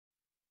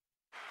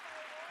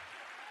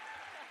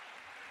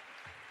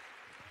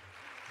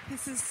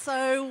This is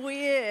so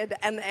weird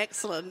and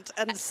excellent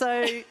and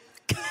so...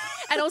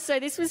 And also,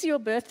 this was your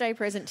birthday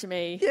present to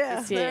me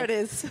this year. There it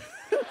is.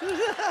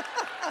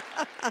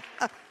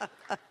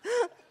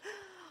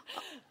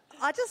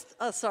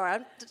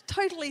 I'm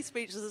totally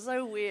speechless. It's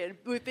so weird.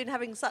 We've been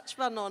having such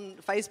fun on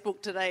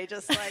Facebook today,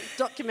 just like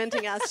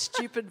documenting our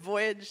stupid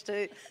voyage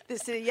to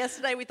this city.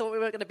 Yesterday we thought we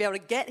weren't going to be able to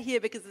get here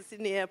because the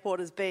Sydney airport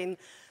has been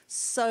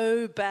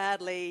so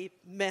badly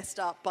messed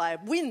up by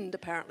wind,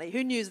 apparently.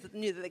 Who knew that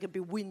there could be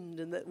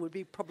wind and that would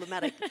be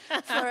problematic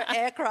for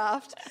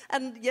aircraft?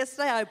 And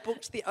yesterday I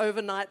booked the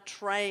overnight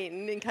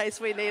train in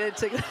case we needed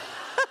to...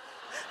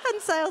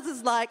 And sales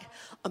is like,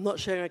 I'm not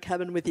sharing a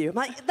cabin with you. I'm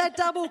like, they're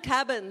double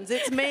cabins.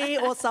 It's me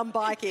or some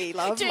bikie,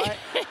 love.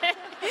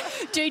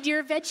 Dude, you're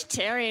a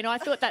vegetarian. I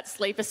thought that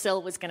sleeper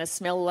cell was going to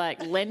smell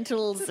like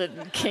lentils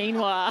and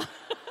quinoa.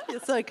 You're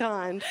so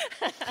kind.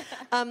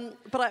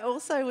 But I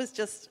also was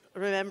just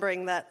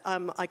remembering that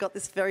I got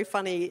this very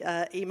funny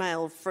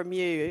email from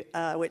you,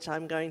 which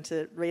I'm going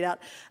to read out.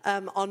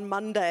 On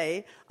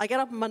Monday, I get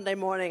up on Monday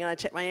morning and I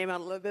check my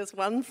email. There's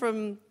one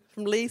from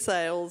Lee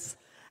Sales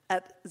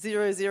at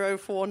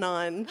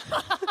 0049.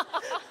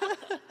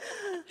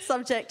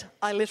 Subject,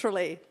 I'll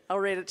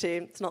read it to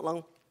you, it's not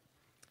long.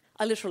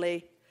 I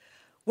literally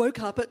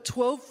woke up at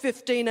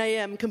 12:15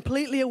 a.m,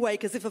 completely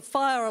awake as if a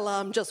fire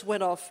alarm just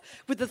went off,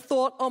 with the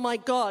thought, oh my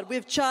God,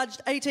 we've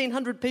charged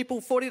 1,800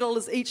 people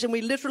 $40 each and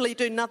we literally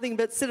do nothing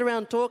but sit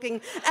around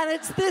talking, and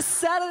it's this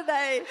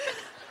Saturday,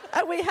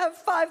 and we have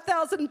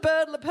 5,000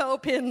 bird lapel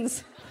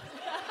pins.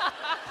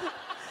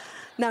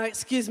 Now,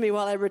 excuse me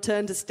while I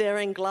return to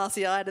staring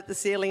glassy-eyed at the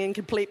ceiling in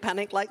complete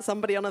panic like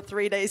somebody on a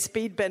 3-day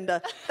speed bender.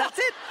 That's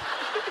it.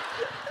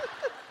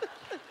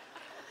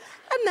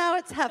 And now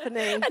it's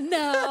happening. And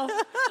now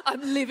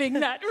I'm living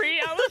that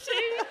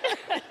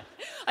reality.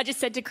 I just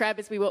said to Crab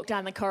as we walked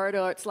down the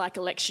corridor, it's like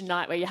election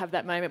night where you have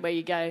that moment where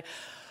you go,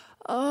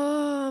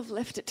 oh, I've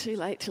left it too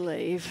late to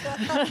leave.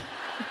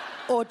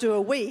 Or do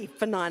a wee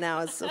for 9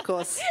 hours, of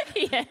course.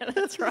 Yeah,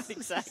 that's right,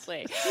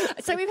 exactly.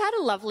 So we've had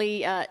a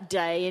lovely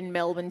day in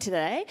Melbourne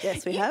today.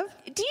 Yes, we have.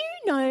 Do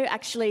you know,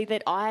 actually,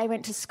 that I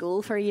went to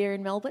school for a year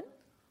in Melbourne?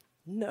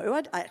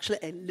 No, I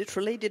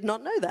literally did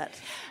not know that.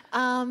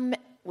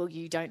 Well,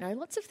 you don't know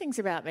lots of things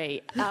about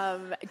me.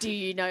 Do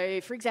you know,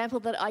 for example,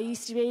 that I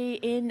used to be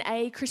in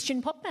a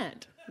Christian pop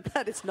band?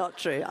 That is not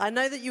true. I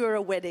know that you were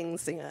a wedding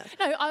singer.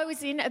 No, I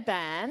was in a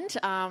band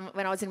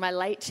when I was in my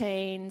late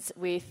teens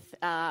with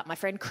my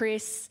friend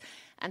Chris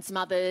and some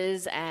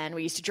others, and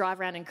we used to drive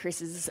around in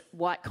Chris's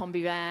white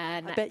combi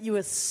van. I bet you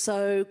were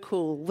so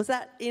cool. Was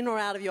that in or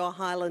out of your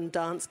Highland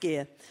dance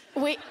gear?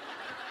 We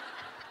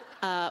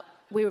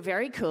were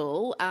very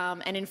cool,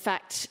 and in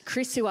fact,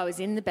 Chris, who I was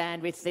in the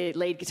band with, the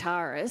lead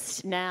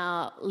guitarist,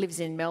 now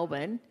lives in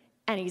Melbourne,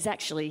 and he's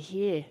actually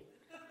here.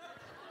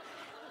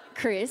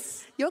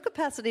 Chris? Your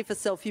capacity for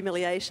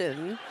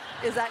self-humiliation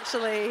is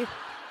actually...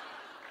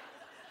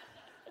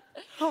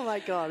 Oh, my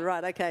God.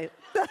 Right, okay.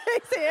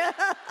 He's here.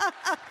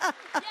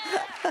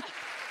 Yeah.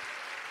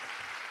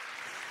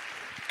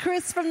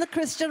 Chris from the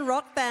Christian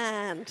rock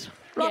band.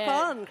 Rock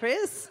on,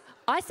 Chris.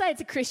 I say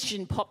it's a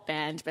Christian pop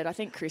band, but I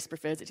think Chris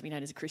prefers it to be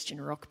known as a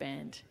Christian rock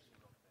band.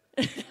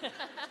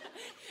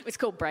 It's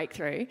called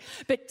Breakthrough.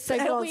 But so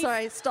Hang on,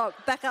 sorry,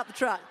 stop. Back up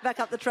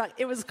the truck.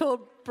 It was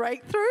called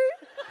Breakthrough?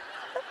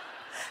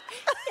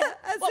 Yeah.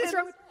 What was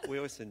wrong with... We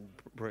always said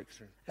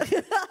breakthrough.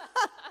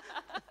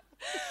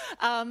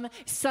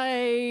 So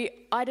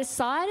I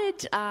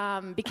decided,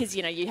 because,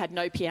 you know, you had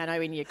no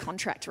piano in your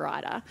contract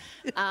writer,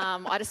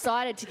 I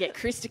decided to get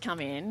Chris to come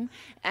in.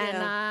 And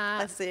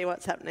I see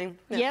what's happening.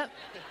 Yeah. Yep.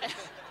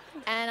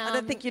 And I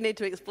don't think you need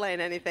to explain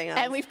anything else.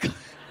 And we've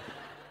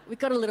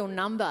got a little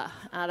number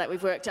that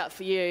we've worked up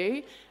for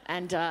you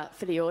and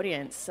for the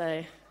audience.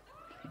 So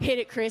hit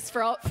it, Chris,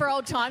 for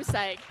old time's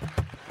sake.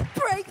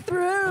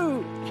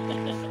 Breakthrough!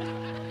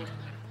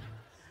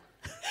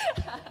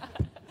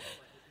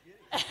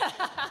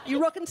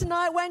 You rockin'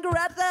 tonight,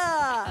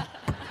 Wangaratta!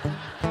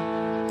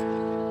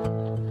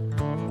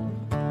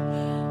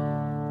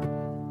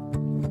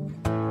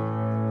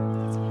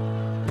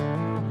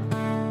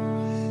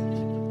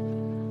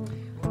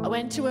 I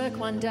went to work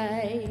one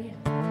day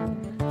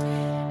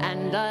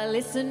and I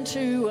listened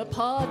to a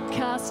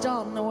podcast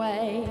on the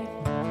way.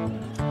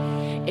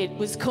 It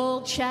was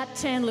called Chat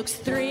 10 Looks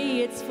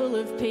 3. It's full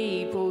of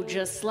people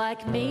just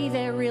like me.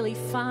 They're really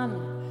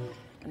fun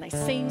and they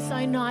seem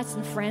so nice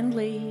and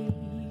friendly.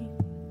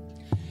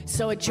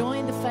 So I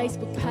joined the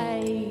Facebook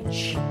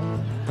page.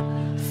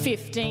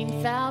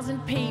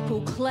 15,000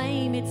 people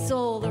claim it's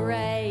all the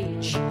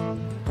rage.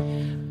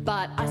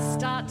 But I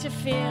start to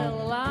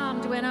feel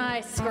alarmed when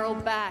I scroll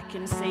back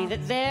and see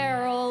that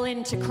they're all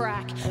into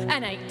crack.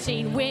 And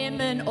 18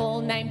 women, all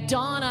named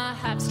Donna,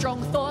 have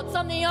strong thoughts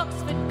on the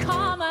Oxford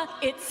comma.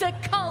 It's a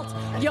cult,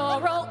 you're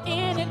all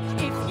in it.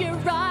 If you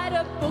write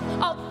a book,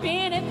 I'll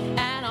bin it.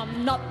 And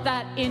I'm not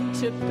that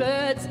into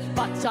birds,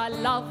 but I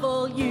love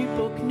all you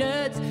book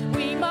nerds.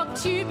 We mock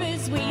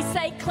tubers, we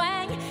say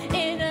clang.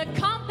 In a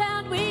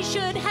compound we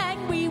should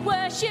hang. We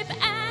worship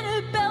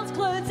Annabelle's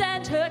clothes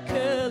and her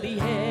curly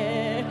hair.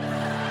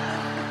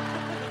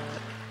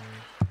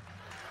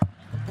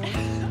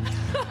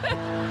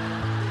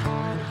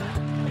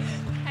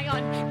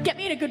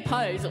 in a good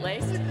pose, at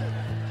least.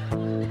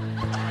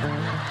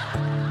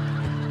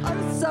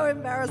 I'm so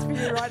embarrassed for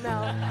you right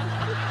now.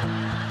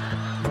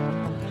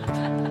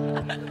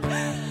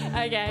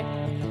 Okay,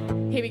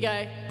 here we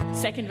go.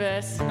 Second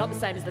verse, not the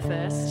same as the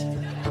first.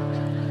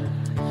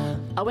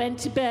 I went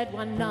to bed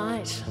one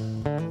night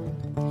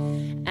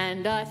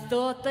and I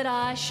thought that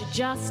I should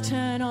just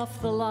turn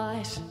off the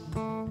light.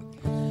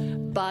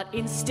 But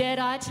instead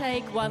I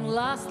take one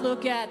last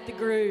look at the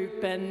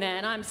group and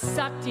then I'm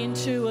sucked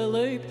into a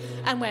loop.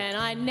 And when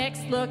I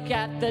next look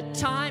at the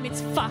time,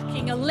 it's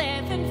fucking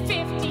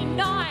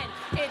 11:59.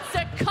 It's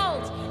a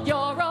cult, you're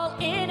all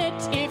in it.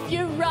 If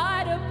you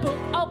write a book,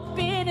 I'll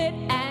bin it.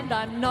 And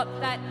I'm not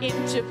that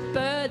into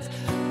birds,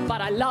 but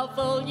I love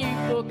all you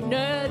book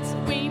nerds.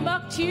 We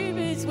mock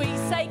tubers, we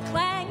say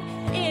clang.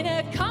 In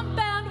a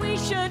compound we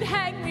should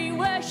hang. We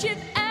worship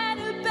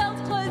Annabelle's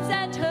clothes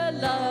and her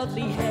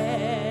lovely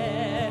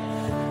hair.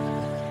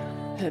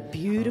 Her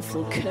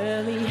beautiful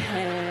curly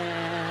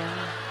hair.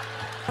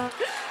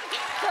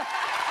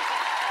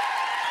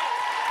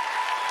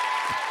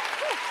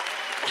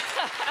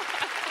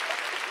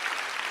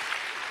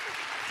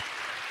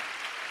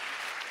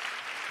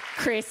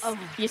 Chris,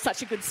 you're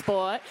such a good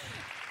sport.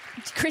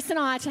 Chris and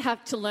I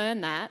have to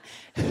learn that.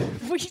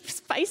 We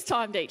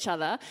FaceTimed each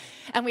other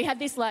and we had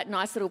this like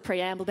nice little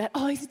preamble about,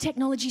 oh, isn't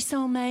technology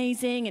so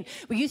amazing? And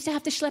we used to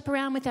have to schlep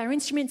around with our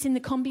instruments in the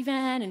combi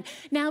van and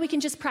now we can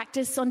just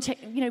practice on,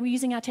 we're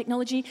using our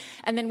technology.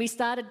 And then we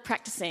started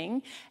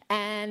practicing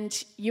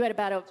and you had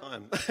about a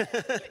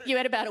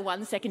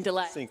 1 second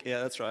delay.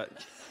 Yeah, that's right.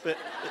 But,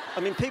 I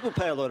mean, people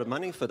pay a lot of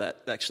money for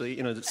that,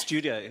 actually, the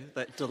studio,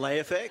 that delay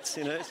effect,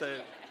 so...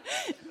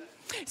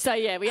 So,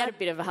 yeah, we had a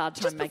bit of a hard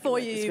time just making it. Before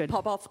you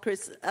pop off,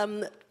 Chris, I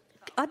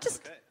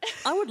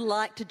would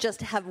like to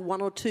just have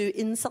one or two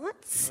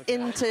insights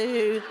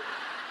into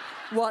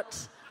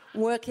what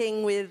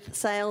working with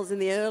Sales in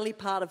the early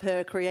part of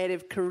her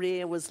creative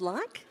career was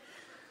like.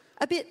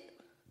 A bit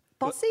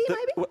bossy,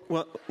 maybe?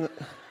 Well,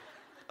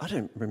 I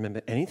don't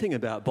remember anything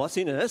about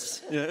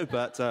bossiness,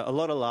 but a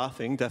lot of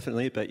laughing,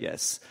 definitely. But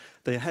yes,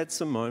 they had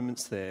some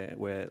moments there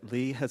where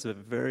Lee has a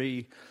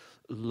very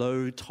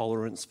low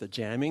tolerance for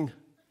jamming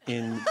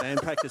in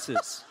band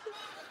practices.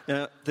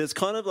 Now, there's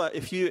kind of like,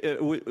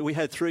 we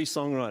had 3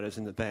 songwriters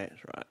in the band,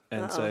 right?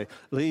 And so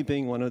Lee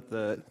being one of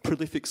the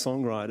prolific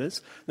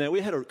songwriters, now we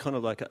had a kind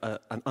of like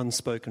an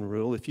unspoken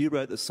rule. If you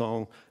wrote the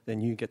song,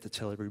 then you get to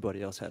tell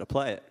everybody else how to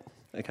play it,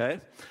 okay?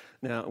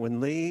 Now,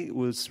 when Lee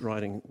was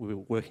writing, we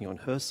were working on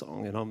her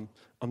song, and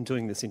I'm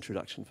doing this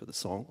introduction for the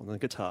song on the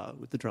guitar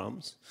with the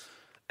drums,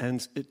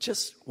 and it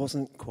just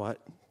wasn't quite,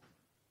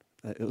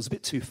 it was a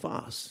bit too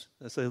fast.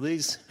 So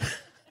Lee's...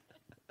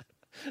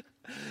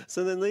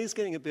 So then Lee's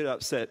getting a bit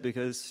upset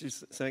because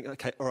she's saying,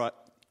 okay, all right,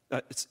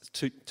 it's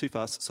too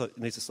fast, so it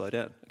needs to slow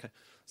down. Okay.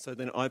 So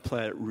then I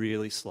play it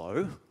really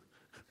slow,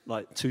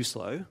 like too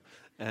slow,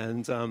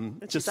 and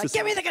just like,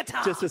 give me the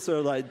guitar! Just to sort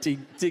of like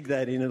dig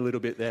that in a little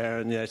bit there,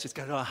 and she's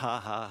going, oh,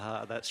 ha, ha,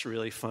 ha, that's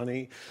really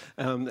funny.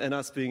 And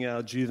us being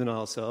our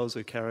juvenile selves,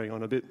 we're carrying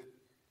on a bit.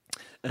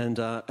 And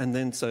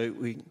then so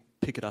we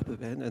pick it up a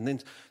bit, and then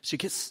she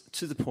gets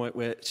to the point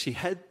where she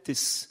had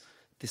this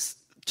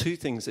 2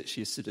 things that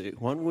she used to do.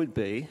 One would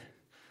be,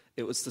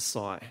 it was the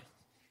sigh,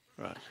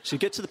 right? She'd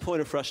get to the point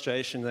of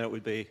frustration that it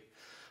would be...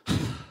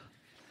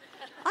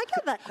 I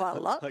get that quite a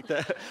lot. Like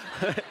that.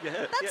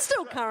 That's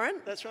still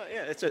current. That's right,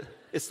 yeah.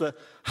 It's the...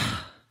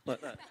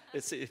 like that.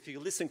 If you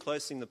listen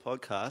closely in the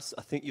podcast,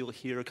 I think you'll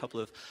hear a couple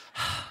of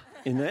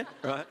in there,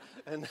 right?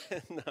 And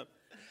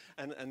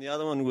the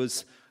other one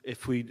was,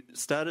 if we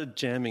started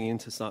jamming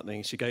into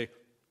something, she'd go,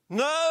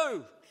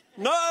 no,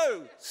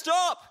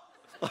 stop!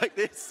 Like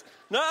this.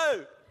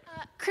 No!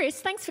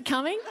 Chris, thanks for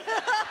coming.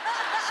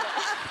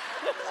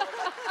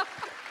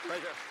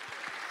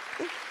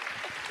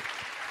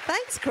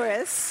 Thanks,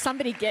 Chris.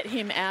 Somebody get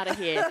him out of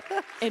here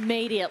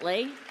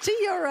immediately. Gee,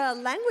 your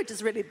language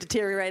has really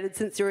deteriorated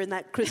since you were in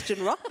that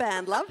Christian rock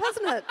band, love,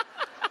 hasn't it?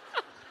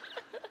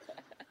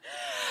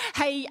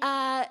 Hey,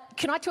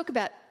 can I talk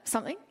about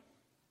something?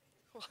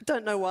 I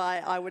don't know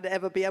why I would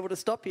ever be able to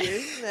stop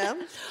you. Yeah.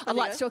 I'd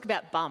like to talk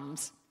about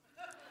bums.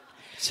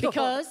 Sure.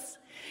 Because...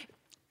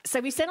 So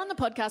we said on the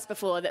podcast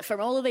before that from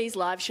all of these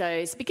live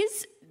shows,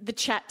 because the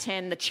Chat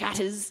 10, the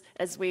chatters,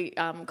 as we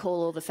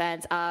call all the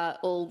fans, are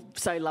all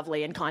so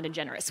lovely and kind and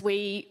generous,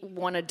 we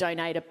want to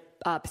donate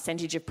a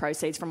percentage of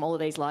proceeds from all of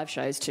these live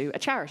shows to a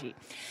charity.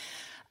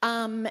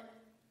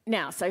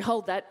 Now, so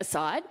hold that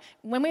aside.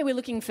 When we were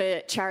looking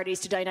for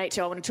charities to donate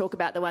to, I want to talk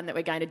about the one that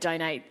we're going to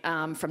donate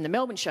from the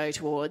Melbourne show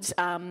towards,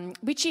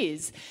 which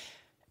is...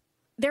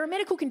 There are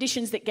medical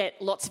conditions that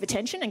get lots of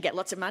attention and get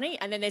lots of money,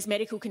 and then there's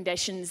medical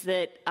conditions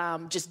that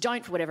just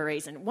don't for whatever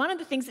reason. One of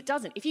the things that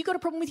doesn't, if you've got a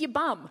problem with your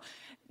bum,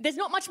 there's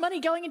not much money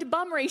going into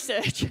bum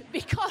research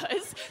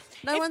because...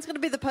 No one's going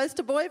to be the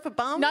poster boy for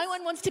bums? No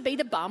one wants to be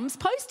the bum's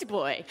poster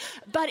boy.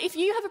 But if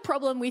you have a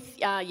problem with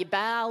your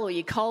bowel or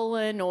your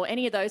colon or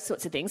any of those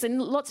sorts of things,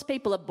 and lots of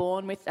people are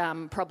born with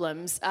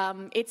problems,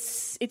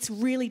 it's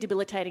really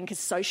debilitating because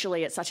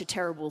socially it's such a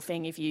terrible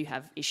thing if you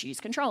have issues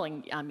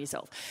controlling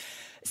yourself.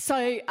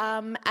 So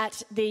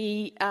at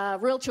the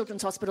Royal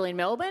Children's Hospital in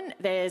Melbourne,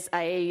 there's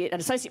an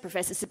associate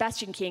professor,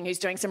 Sebastian King, who's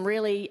doing some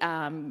really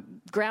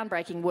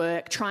groundbreaking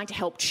work trying to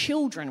help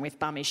children with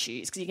bum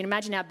issues, because you can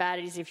imagine how bad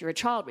it is if you're a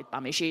child with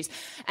bum issues.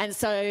 And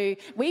so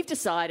we've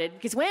decided,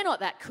 because we're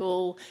not that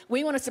cool,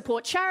 we want to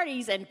support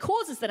charities and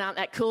causes that aren't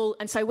that cool,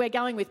 and so we're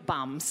going with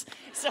bums.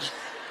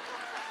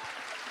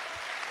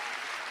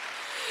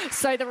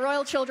 So the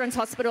Royal Children's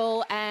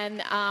Hospital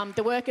and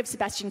the work of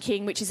Sebastian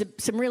King, which is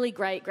some really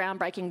great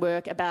groundbreaking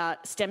work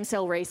about stem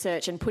cell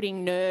research and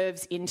putting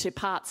nerves into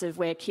parts of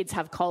where kids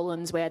have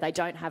colons where they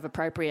don't have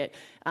appropriate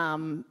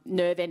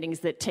nerve endings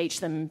that teach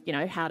them, you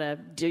know, how to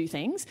do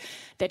things.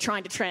 They're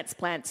trying to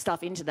transplant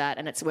stuff into that,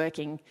 and it's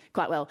working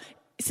quite well.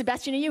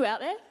 Sebastian, are you out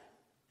there?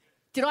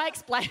 Did I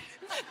explain?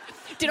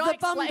 The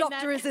bum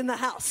doctor is in the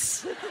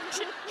house.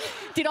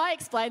 Did I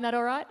explain that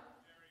all right?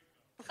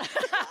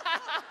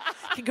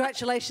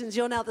 Congratulations,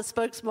 you're now the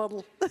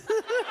spokesmodel.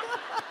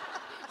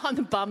 I'm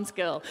the bums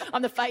girl.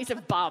 I'm the face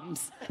of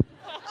bums.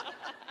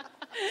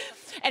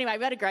 Anyway,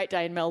 we've had a great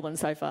day in Melbourne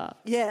so far.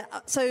 Yeah,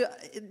 so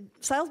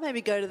sales made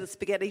me go to the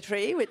spaghetti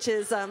tree, which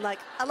is I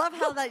love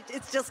how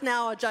it's just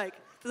now a joke.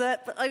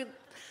 I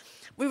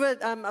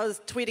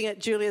was tweeting at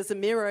Julia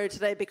Zamiro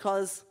today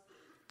because,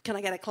 can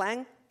I get a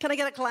clang? Can I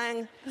get a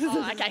clang?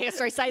 Oh, okay,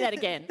 sorry, say that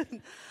again.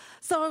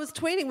 So I was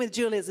tweeting with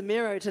Julia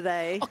Zamiro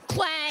today. Oh,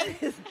 clang!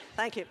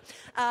 Thank you.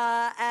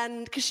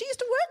 And because she used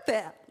to work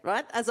there,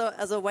 right, as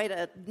a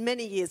waiter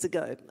many years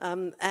ago. I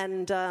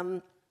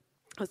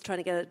was trying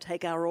to get her to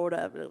take our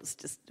order, but it was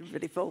just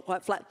really felt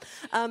quite flat.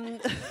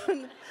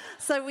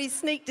 So we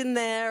sneaked in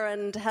there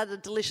and had a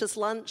delicious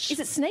lunch. Is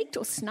it sneaked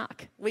or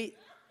snuck?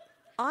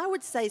 I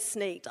would say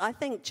sneaked. I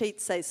think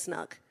cheats say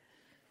snuck.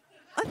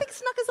 I think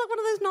snuck is like one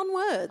of those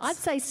non-words. I'd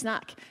say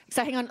snuck.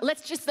 So hang on,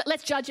 let's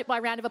judge it by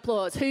round of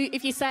applause.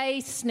 If you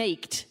say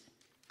sneaked,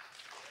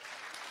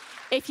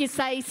 if you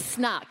say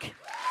snuck.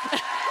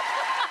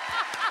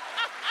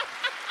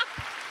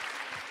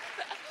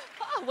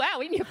 Oh wow,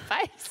 in your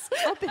face.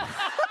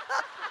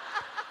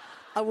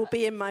 I will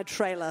be in my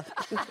trailer.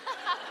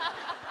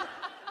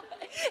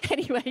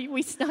 Anyway,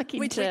 we snuck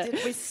into...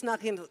 We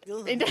snuck into...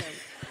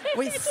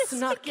 We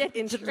snuck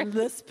into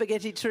the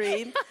spaghetti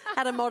tree,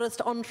 had a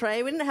modest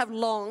entree. We didn't have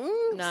long,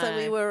 so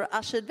we were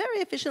ushered very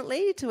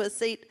efficiently to a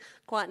seat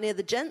quite near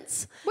the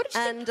gents.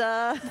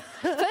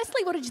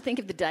 Firstly, what did you think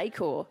of the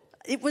decor?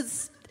 It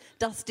was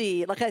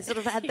dusty. Like, I sort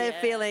of had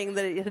that feeling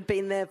that it had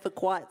been there for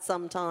quite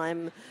some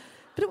time.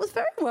 But it was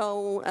very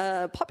well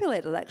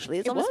populated, actually.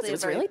 It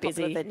was really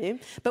busy. Venue.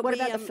 But what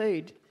about the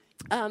food?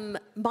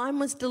 Mine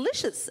was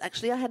delicious,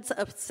 actually. I had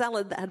a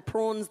salad that had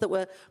prawns that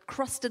were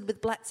crusted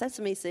with black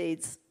sesame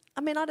seeds. I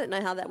mean, I don't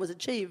know how that was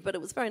achieved, but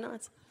it was very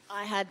nice.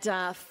 I had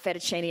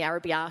fettuccine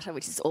arrabbiata,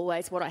 which is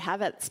always what I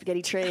have at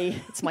Spaghetti Tree.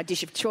 It's my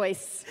dish of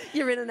choice.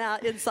 You're in and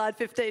out inside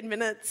 15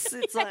 minutes.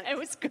 It's it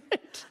was good.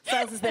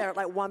 Sales is there at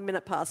like 1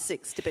 minute past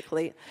 6,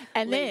 typically.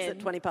 And leaves then at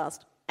 20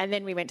 past. And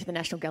then we went to the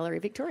National Gallery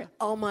of Victoria.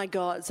 Oh my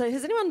God! So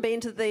has anyone been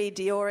to the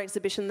Dior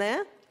exhibition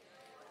there?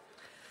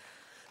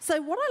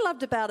 So what I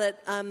loved about it,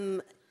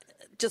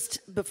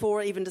 just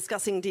before even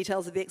discussing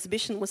details of the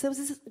exhibition, was there was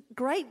this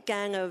great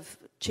gang of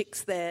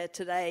chicks there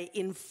today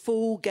in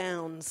full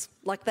gowns,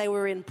 like they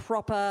were in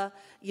proper,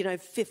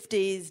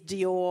 50s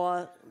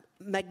Dior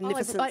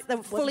magnificence. They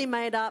were fully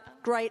made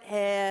up, great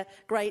hair,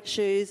 great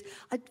shoes.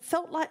 I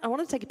felt like I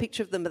wanted to take a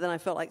picture of them, but then I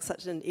felt like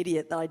such an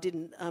idiot that I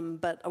didn't.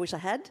 But I wish I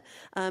had.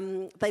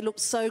 They looked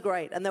so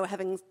great, and they were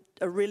having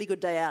a really good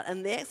day out.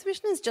 And the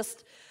exhibition is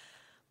just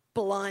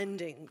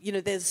blinding.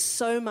 There's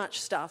so much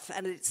stuff,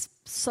 and it's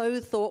so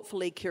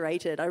thoughtfully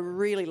curated. I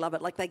really love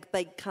it. Like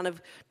they kind of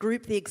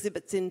group the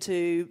exhibits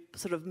into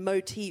sort of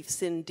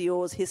motifs in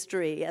Dior's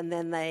history, and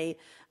then they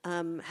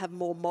have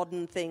more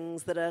modern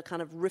things that are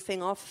kind of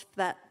riffing off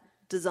that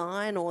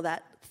design or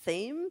that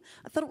theme.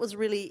 I thought it was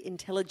really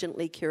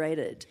intelligently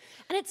curated.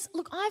 And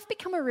I've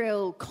become a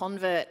real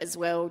convert as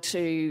well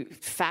to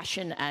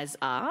fashion as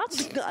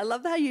art. I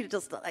love how you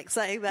just like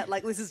saying that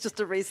like this is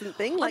just a recent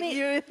thing. Like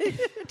you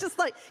just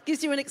like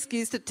gives you an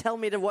excuse to tell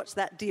me to watch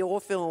that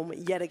Dior film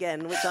yet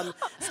again, which I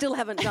still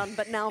haven't done,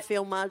 but now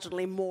feel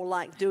marginally more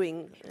like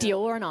doing.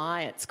 Dior and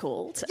I, it's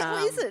called.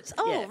 Yeah, is it?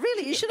 Oh,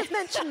 really? You should have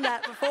mentioned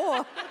that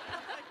before.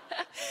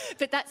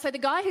 But so the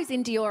guy who's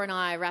in Dior and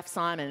I, Raf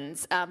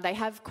Simons, they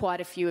have quite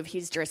a few of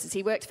his dresses.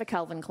 He worked for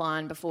Calvin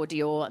Klein before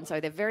Dior, and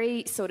so they're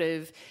very sort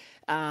of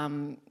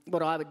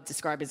what I would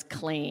describe as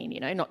clean,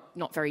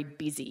 not very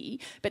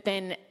busy. But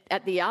then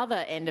at the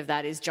other end of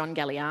that is John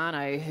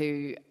Galliano,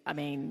 who, I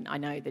mean, I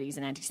know that he's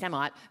an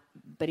anti-Semite,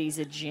 but he's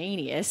a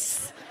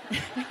genius.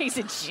 He's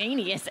a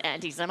genius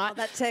anti-Semite.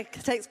 That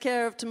takes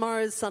care of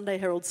tomorrow's Sunday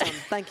Herald Sun.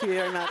 Thank you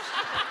very much.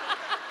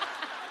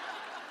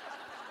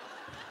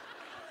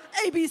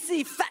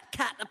 ABC Fat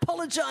Cat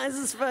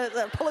apologises for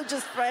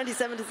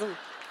anti-Semitism.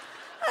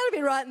 I'll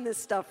be writing this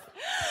stuff.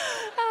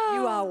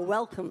 You are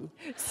welcome.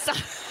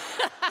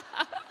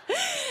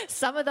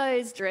 Some of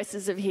those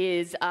dresses of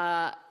his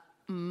are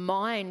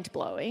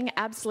mind-blowing,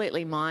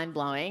 absolutely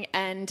mind-blowing,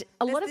 and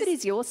a lot of it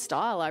is your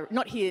style.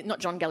 Not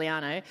John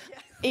Galliano.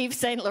 Yves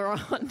Saint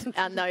Laurent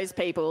and those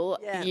people,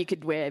 Yeah. you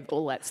could wear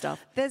all that stuff.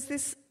 There's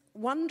this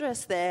one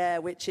dress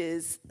there which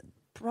is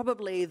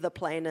probably the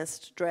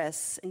plainest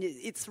dress. And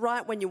it's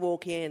right when you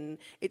walk in.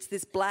 It's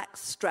this black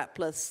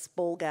strapless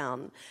ball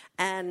gown.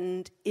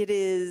 And it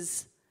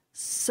is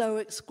so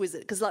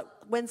exquisite. Because like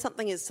when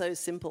something is so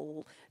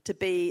simple, to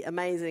be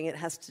amazing, it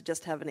has to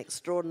just have an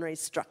extraordinary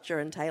structure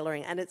and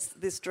tailoring. And it's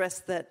this dress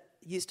that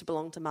used to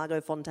belong to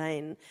Margot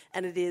Fontaine.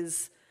 And it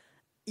is...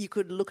 You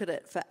could look at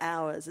it for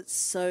hours. It's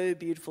so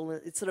beautiful.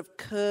 It's sort of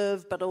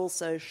curved but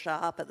also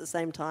sharp at the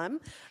same time.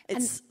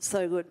 It's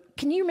so good.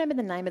 Can you remember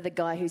the name of the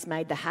guy who's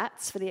made the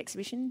hats for the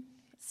exhibition?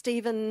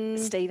 Stephen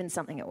Stephen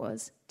something it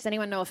was. Does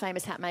anyone know a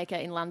famous hat maker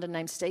in London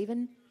named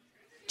Stephen?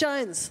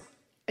 Jones.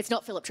 It's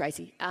not Philip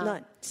Tracy. No.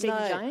 Stephen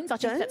No. Jones? I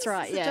think that's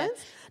right, Is it yeah. Jones?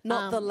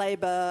 Not the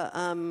Labor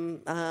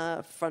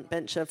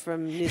frontbencher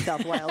from New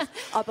South Wales.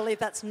 I believe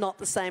that's not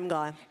the same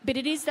guy. But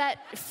it is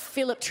that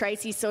Philip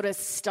Tracy sort of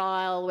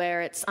style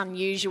where it's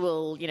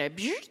unusual, you know,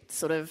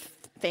 sort of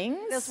things.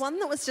 There's one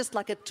that was just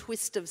like a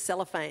twist of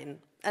cellophane,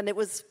 and it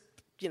was,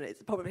 you know,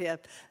 it's probably a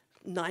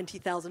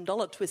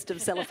 $90,000 twist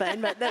of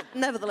cellophane, but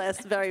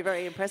nevertheless, very,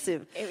 very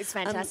impressive. It was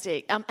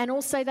fantastic. And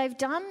also they've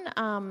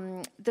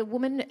done the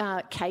woman,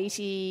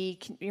 Katie,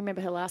 can you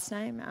remember her last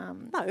name?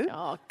 No.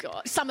 Oh,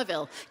 God.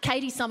 Somerville.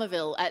 Katie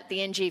Somerville at the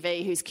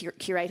NGV, who's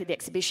curated the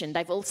exhibition.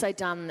 They've also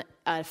done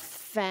a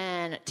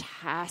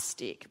fantastic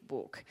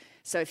book.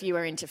 So if you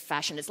were into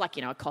fashion, it's like,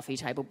 you know, a coffee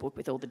table book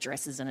with all the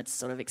dresses and it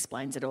sort of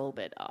explains it all,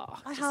 but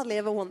I hardly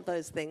ever want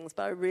those things,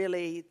 but I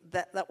really,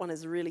 that one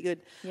is really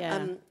good.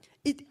 Yeah.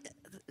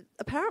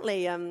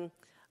 Apparently,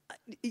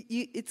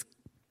 it's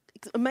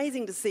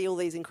amazing to see all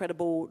these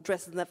incredible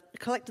dresses, and they've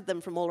collected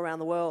them from all around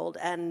the world,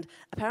 and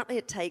apparently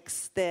it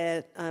takes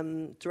their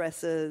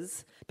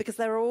dresses, because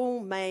they're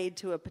all made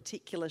to a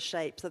particular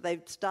shape, so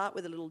they start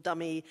with a little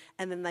dummy,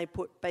 and then they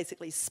put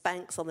basically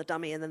Spanx on the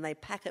dummy, and then they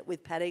pack it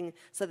with padding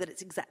so that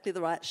it's exactly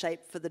the right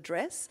shape for the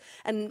dress.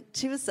 And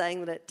she was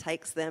saying that it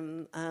takes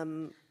them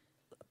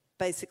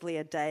basically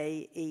a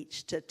day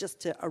each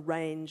to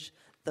arrange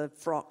the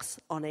frocks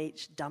on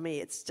each dummy.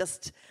 It's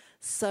just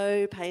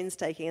so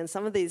painstaking, and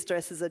some of these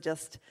dresses are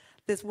just...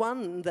 There's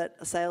one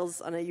that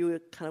sales, I know you were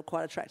kind of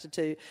quite attracted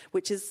to,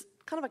 which is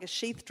kind of like a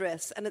sheath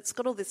dress, and it's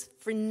got all this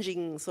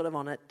fringing sort of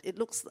on it. It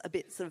looks a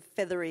bit sort of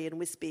feathery and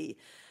wispy,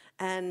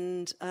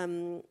 and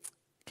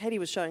Katie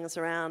was showing us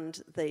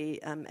around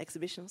the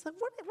exhibition. I was like,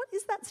 what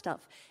is that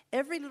stuff?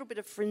 Every little bit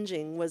of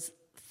fringing was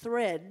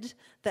thread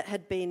that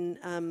had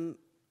been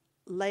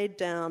laid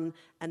down,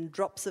 and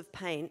drops of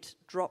paint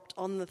dropped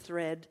on the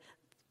thread.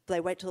 They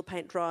wait till the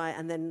paint dries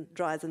and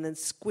then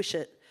squish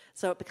it,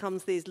 so it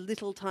becomes these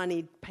little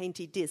tiny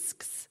painty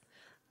discs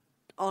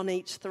on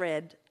each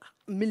thread,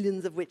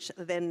 millions of which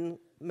then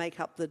make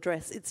up the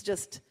dress. It's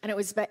just... And that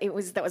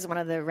was one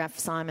of the Ralph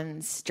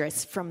Simons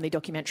dress from the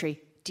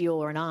documentary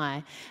Dior and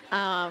I,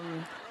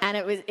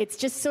 and it's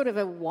just sort of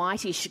a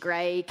whitish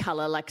grey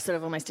colour, like sort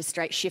of almost a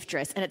straight shift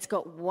dress, and it's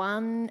got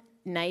one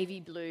navy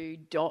blue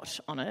dot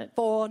on it.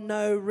 For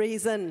no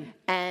reason.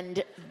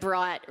 And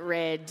bright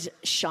red,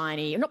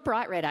 shiny, not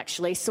bright red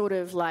actually, sort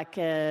of like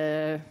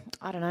a,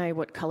 I don't know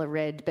what colour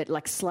red, but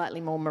like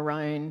slightly more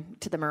maroon,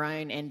 to the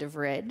maroon end of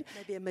red.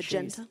 Maybe a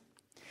magenta?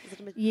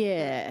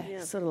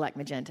 Yeah, sort of like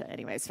magenta.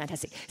 Anyway, it's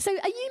fantastic. So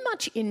are you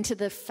much into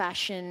the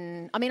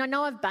fashion... I mean, I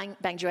know I've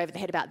banged you over the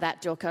head about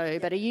that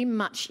doco, but are you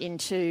much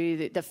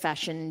into the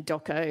fashion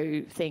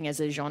doco thing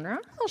as a genre?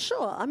 Oh,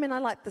 sure. I mean, I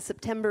like the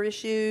September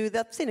issue.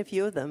 I've seen a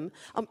few of them.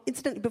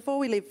 Incidentally, before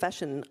we leave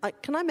fashion,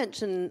 can I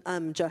mention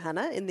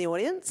Johanna in the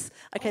audience?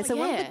 Okay,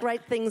 one of the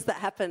great things that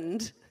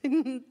happened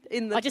in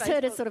the... I just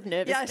heard a sort of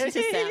nervous sound.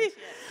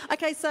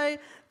 Okay, so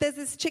there's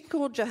this chick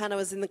called Johanna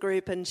was in the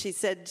group, and she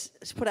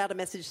put out a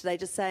message today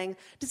just saying,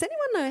 does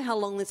anyone know how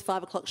long this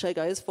 5 o'clock show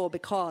goes for?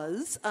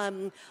 Because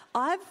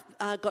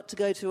I've got to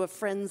go to a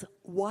friend's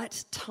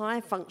white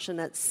tie function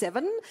at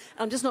 7.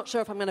 I'm just not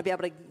sure if I'm going to be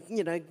able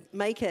to,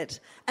 make it.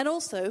 And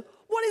also,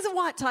 what is a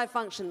white tie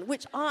function?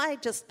 Which I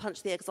just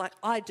punched the air because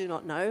I do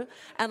not know.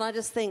 And I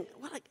just think,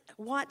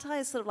 white tie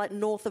is sort of like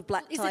north of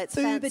black tie. Is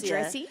it uber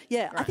dressy?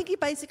 Yeah, right. I think you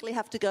basically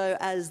have to go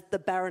as the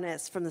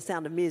Baroness from The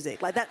Sound of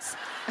Music. Like that's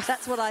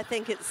what I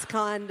think it's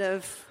kind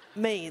of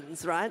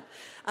means, right?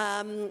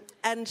 And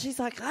she's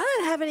like, I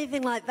don't have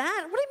anything like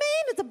that. What do you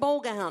mean? It's a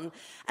ball gown.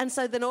 And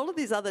so then all of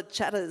these other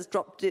chatters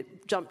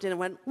jumped in and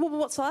went, well,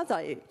 what size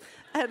are you?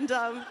 And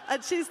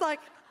she's like,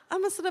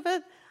 I'm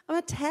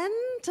a 10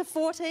 to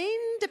 14,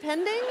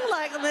 depending.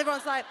 And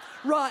everyone's like,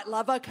 right,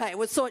 love, okay,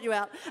 we'll sort you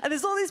out. And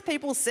there's all these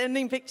people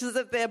sending pictures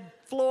of their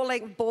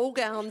floor-length ball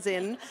gowns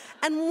in.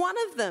 And one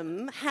of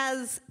them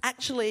has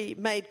actually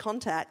made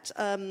contact.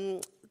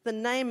 The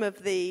name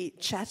of the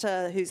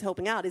chatter who's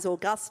helping out is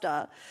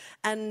Augusta.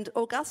 And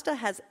Augusta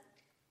has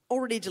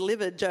already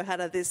delivered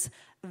Johanna this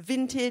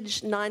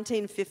vintage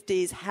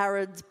 1950s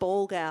Harrods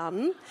ball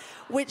gown,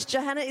 which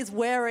Johanna is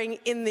wearing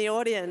in the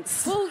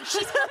audience. Well,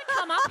 she's got to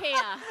come up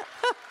here.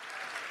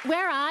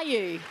 Where are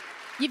you?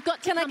 You've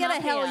got to Can I come get up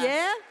a hell here.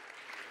 yeah?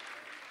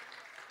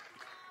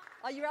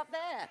 Oh, you're up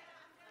there.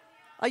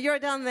 Oh, you're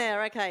down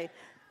there, okay.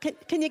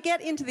 Can you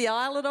get into the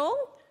aisle at all?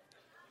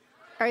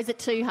 Or is it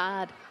too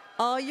hard?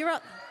 Oh, you're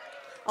up.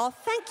 Oh,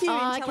 thank you,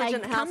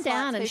 intelligent okay. house Come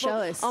down and people. show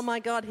us. Oh, my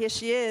God, here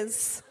she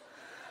is.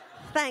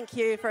 Thank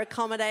you for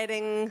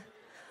accommodating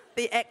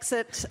the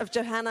exit of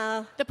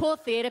Johanna. The poor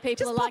theatre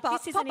people Just are like, pop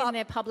up, this isn't pop in up.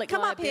 their public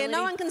Come liability. up here.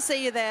 No one can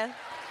see you there.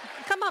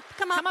 Come up.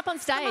 Come up on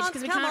stage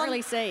because we can't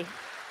really see.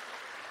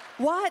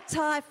 White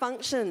tie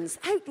functions.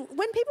 Hey,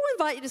 when people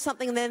invite you to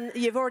something and then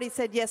you've already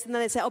said yes and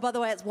then they say, oh, by the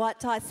way, it's white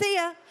tie. See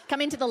ya. Come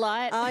into the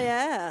light. Oh,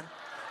 yeah.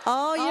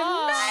 Oh, you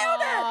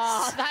nailed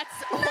it.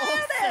 That's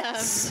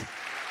awesome.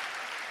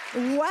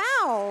 Nailed it.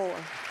 Wow.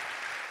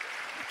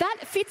 That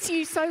fits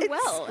you so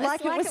well. It's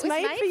like it was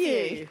made for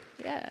you.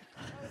 Yeah.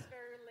 I was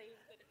very relieved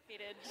that it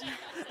fitted.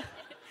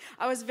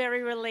 I was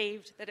very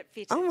relieved that it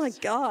fitted. Oh, my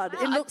God.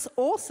 It looks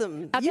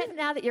awesome. I bet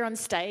now that you're on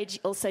stage,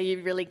 also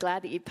you're really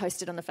glad that you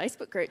posted on the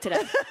Facebook group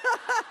today.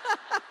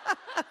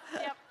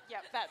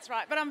 Yep, that's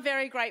right. But I'm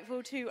very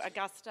grateful to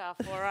Augusta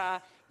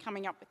for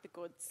coming up with the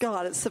goods.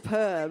 God, it's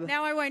superb.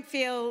 Now I won't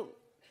feel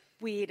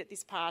weird at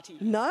this party.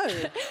 No.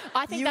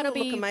 I think You that'll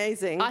will be look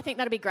amazing. I think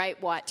that'll be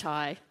great, white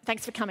tie.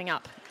 Thanks for coming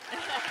up.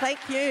 Thank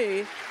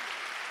you.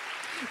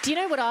 Do you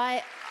know what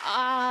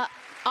I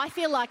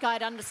feel like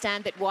I'd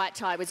understand that white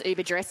tie was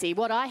uber dressy.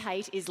 What I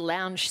hate is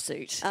lounge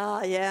suit.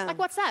 Oh, yeah. Like,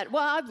 what's that?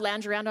 Well, I'd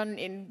lounge around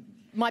in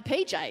my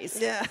PJs.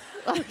 Yeah.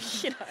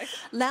 You know.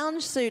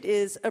 Lounge suit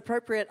is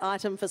appropriate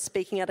item for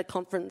speaking at a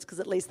conference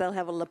because at least they'll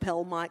have a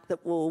lapel mic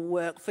that will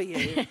work for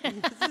you.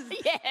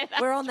 Yeah.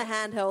 We're on the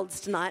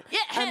handhelds tonight. Yeah,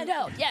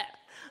 handheld, yeah.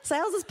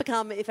 Sales has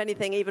become, if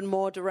anything, even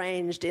more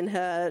deranged in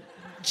her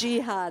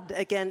jihad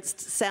against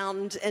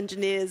sound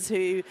engineers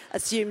who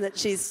assume that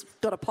she's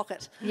got a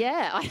pocket.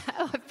 Yeah,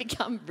 I've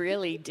become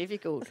really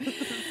difficult,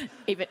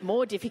 even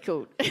more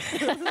difficult.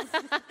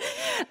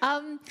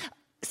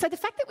 So the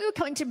fact that we were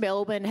coming to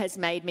Melbourne has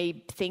made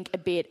me think a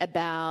bit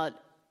about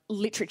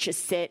literature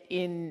set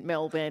in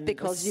Melbourne.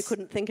 Because you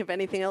couldn't think of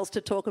anything else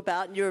to talk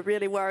about and you were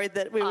really worried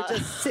that we would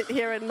just sit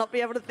here and not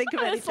be able to think of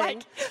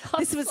anything.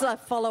 This was a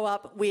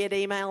follow-up weird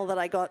email that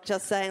I got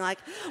just saying, like,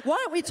 why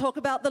don't we talk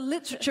about the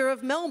literature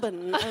of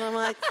Melbourne? And I'm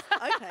like,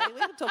 okay, we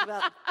can talk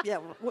about,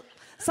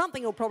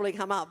 something will probably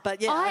come up.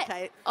 But,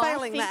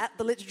 failing that,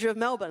 the literature of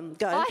Melbourne,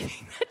 go. I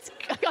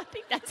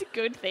think that's a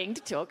good thing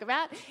to talk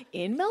about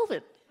in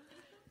Melbourne.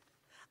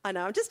 I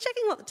know. I'm just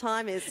checking what the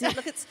time is. See,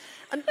 look, it's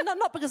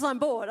not because I'm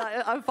bored.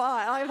 I'm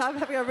fine. I'm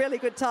having a really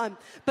good time.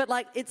 But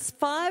it's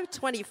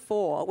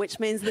 5:24, which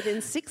means that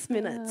in 6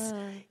 minutes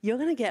you're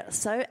going to get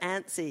so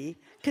antsy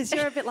because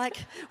you're a bit like,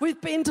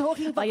 we've been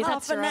talking for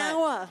half an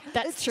hour.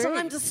 That's it's true.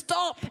 time to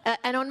stop.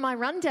 And on my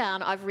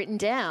rundown, I've written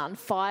down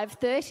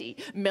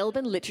 5:30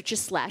 Melbourne literature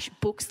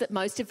 / books that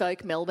most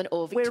evoke Melbourne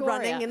or Victoria. We're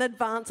running in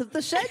advance of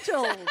the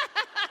schedule.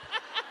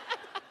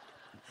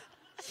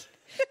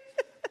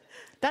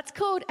 That's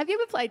called, have you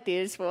ever played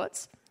theatre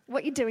sports?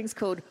 What you're doing is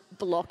called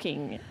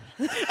blocking,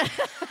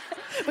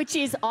 which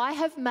is I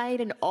have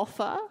made an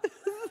offer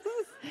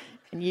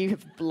and you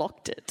have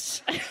blocked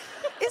it. Isn't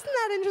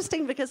that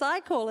interesting? Because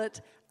I call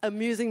it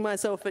amusing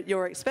myself at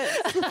your expense.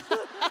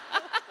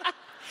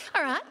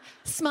 All right,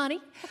 Smarty.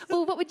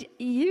 Well, what would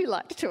you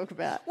like to talk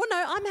about? Well,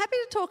 no, I'm happy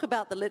to talk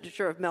about the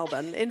literature of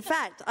Melbourne. In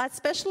fact, I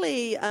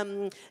especially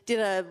did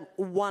a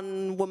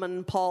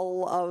one-woman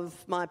poll of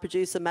my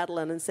producer,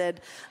 Madeline, and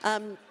said,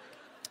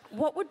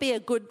 what would be a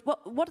good...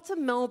 What's a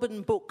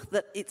Melbourne book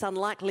that it's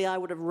unlikely I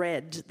would have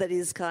read that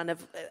is kind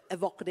of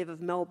evocative of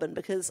Melbourne?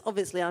 Because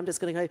obviously I'm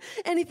just going to go,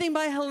 anything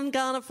by Helen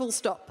Garner, full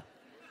stop.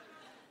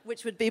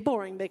 Which would be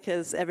boring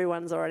because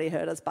everyone's already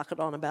heard us bucket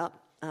on about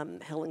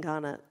Helen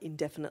Garner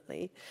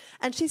indefinitely.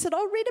 And she said,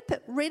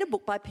 read a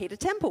book by Peter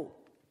Temple.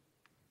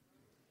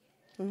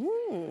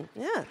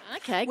 Yeah.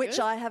 Okay, Which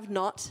good. I have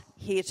not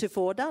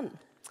heretofore done.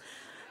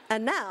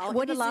 And now,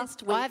 What in is the this?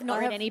 last week... I have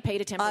not read any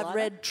Peter Temple I've either.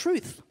 read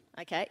Truth.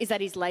 Okay, is that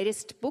his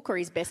latest book or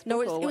his best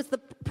No, book? it was the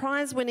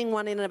prize-winning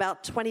one in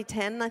about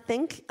 2010, I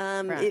think.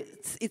 Right.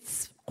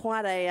 It's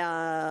quite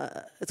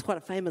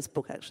a famous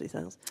book, actually,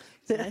 Sales.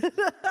 Okay.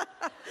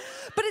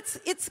 But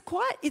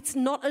it's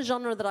not a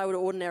genre that I would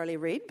ordinarily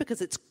read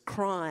because it's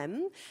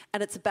crime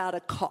and it's about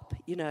a cop,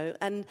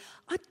 and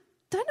I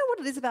don't know what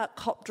it is about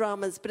cop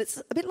dramas, but it's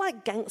a bit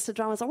like gangster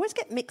dramas. I always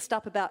get mixed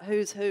up about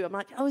who's who. I'm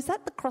like, oh, is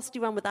that the crusty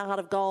one with the heart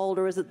of gold,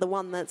 or is it the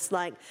one that's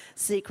like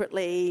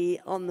secretly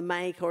on the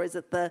make, or is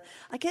it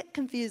I get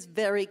confused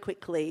very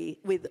quickly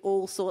with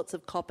all sorts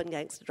of cop and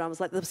gangster dramas.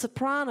 Like The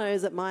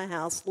Sopranos at my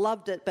house,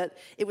 loved it, but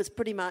it was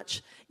pretty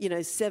much,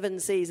 7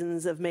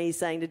 seasons of me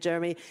saying to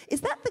Jeremy,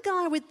 is that the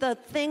guy with the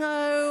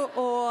thingo,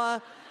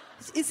 or...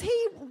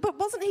 But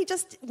wasn't he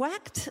just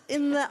whacked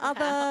in the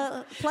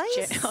other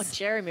place?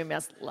 Jeremy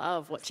must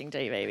love watching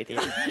TV with you.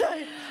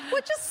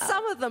 Well, just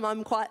some of them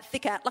I'm quite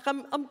thick at. Like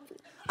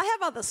I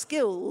have other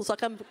skills.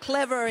 Like I'm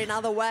clever in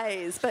other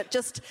ways. But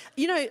just,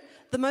 the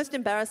most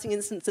embarrassing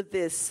instance of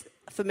this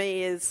for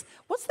me is,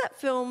 what's that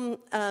film?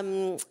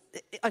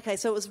 Okay,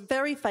 so it was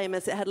very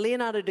famous. It had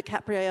Leonardo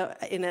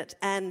DiCaprio in it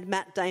and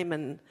Matt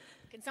Damon.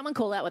 Can someone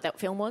call out what that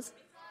film was?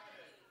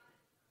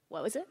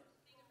 What was it?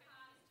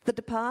 The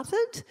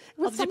Departed?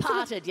 Oh, The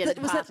Departed, yeah, The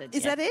Departed.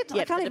 Is that it?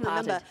 Yeah, I can't The even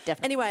Departed, remember.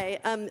 definitely. Anyway,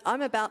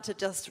 I'm about to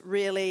just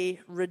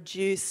really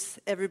reduce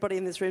everybody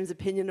in this room's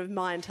opinion of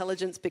my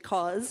intelligence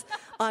because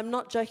I'm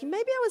not joking.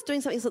 Maybe I was doing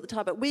something else at the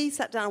time, but we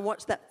sat down and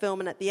watched that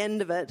film, and at the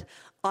end of it,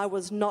 I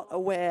was not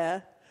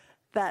aware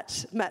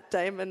that Matt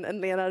Damon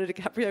and Leonardo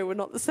DiCaprio were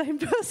not the same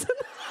person.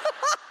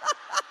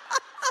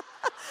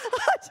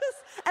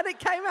 And it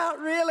came out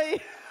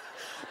really...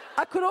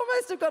 I could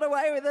almost have got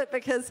away with it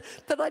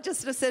but I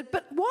just sort of said,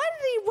 but why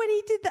did he, when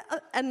he did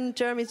that? And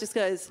Jeremy just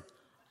goes,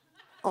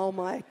 oh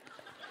my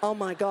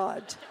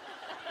God.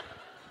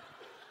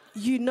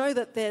 You know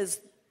that there's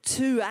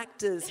 2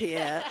 actors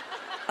here.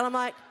 And I'm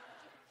like,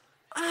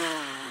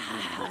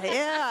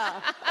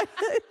 yeah.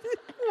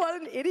 What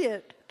an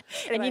idiot.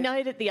 And Anyway. you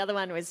know that the other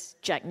one was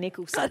Jack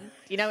Nicholson.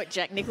 You know what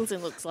Jack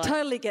Nicholson looks like?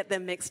 Totally get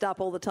them mixed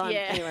up all the time.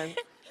 Yeah. Anyway.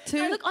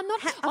 No, look, I'm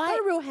not... I've got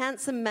a real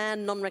handsome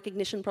man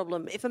non-recognition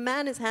problem. If a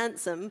man is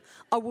handsome,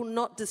 I will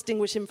not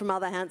distinguish him from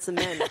other handsome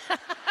men.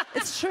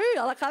 It's true.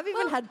 Like, I've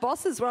even had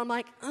bosses where I'm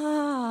like,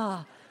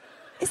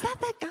 is that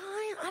guy?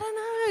 I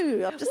don't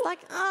know. I'm just like,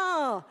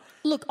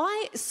 Look,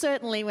 I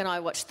certainly, when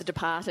I watched The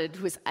Departed,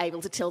 was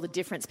able to tell the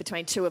difference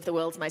between 2 of the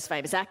world's most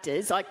famous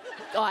actors.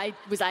 I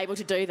was able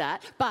to do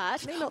that.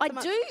 But Me, not I so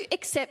much.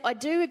 I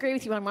do agree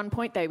with you on one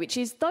point, though, which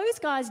is those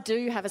guys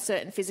do have a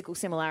certain physical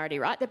similarity,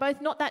 right? They're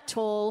both not that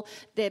tall.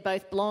 They're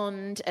both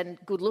blonde and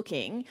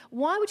good-looking.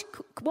 Why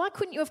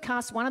couldn't you have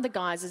cast one of the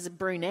guys as a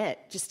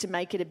brunette just to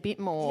make it a bit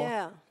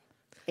more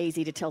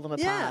easy to tell them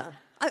apart? Yeah.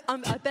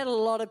 I bet a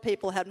lot of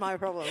people had my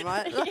problem,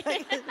 right?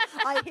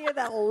 I hear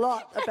that a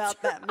lot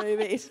about that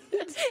movie.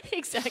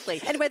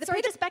 Exactly. Anyway,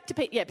 just back to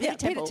Peter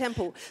Temple. Peter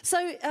Temple.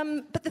 So,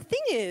 but the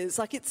thing is,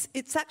 like,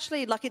 it's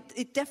actually, like,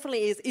 it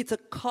definitely is, it's a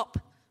cop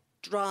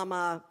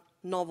drama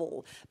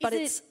novel, but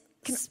it's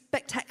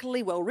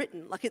spectacularly well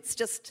written. Like, it's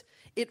just...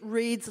 It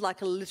reads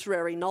like a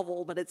literary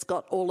novel, but it's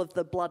got all of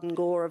the blood and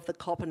gore of the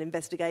cop and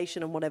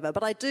investigation and whatever.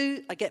 But I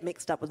get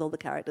mixed up with all the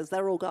characters.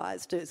 They're all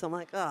guys too, so I'm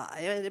like, blah,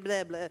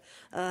 blah.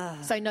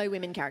 So no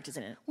women characters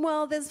in it?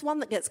 Well, there's one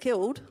that gets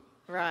killed.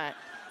 Right.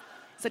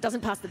 So it doesn't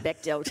pass the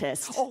Bechdel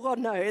test. Oh, God,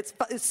 no. It's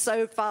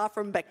so far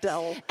from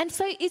Bechdel. And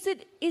so is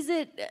it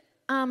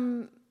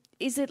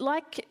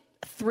like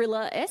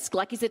thriller-esque?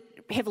 Like, is it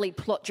heavily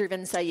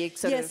plot-driven, so you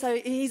sort of... So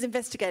he's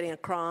investigating a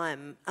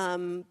crime.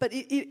 But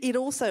it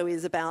also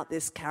is about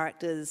this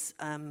character's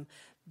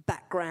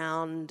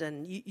background,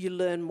 and you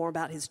learn more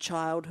about his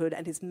childhood,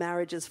 and his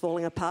marriage is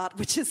falling apart,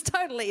 which is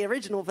totally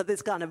original for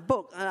this kind of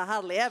book.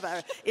 Hardly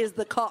ever is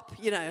the cop,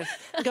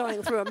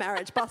 going through a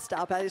marriage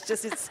bust-up.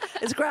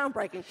 It's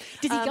groundbreaking.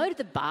 Does he go to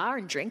the bar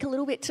and drink a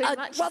little bit too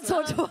much? Once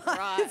or twice.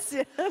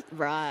 Right. Yeah.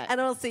 Right. And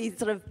also he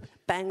sort of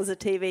bangs a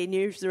TV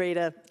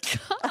newsreader,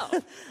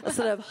 a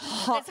sort of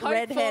hot hope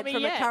redhead for me,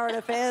 from yeah. a current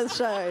affairs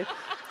show.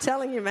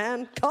 Telling you,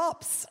 man,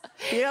 cops,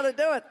 you got to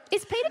do it.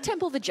 Is Peter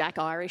Temple the Jack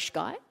Irish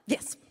guy?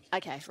 Yes.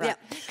 Okay, right.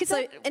 Yeah.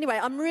 So anyway,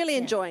 I'm really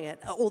enjoying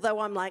it, although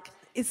I'm like,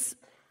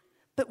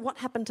 but what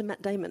happened to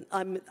Matt Damon?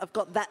 I've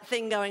got that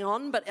thing going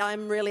on, but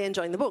I'm really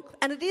enjoying the book.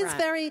 And it is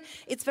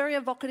it's very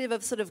evocative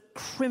of sort of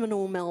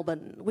criminal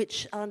Melbourne,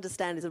 which I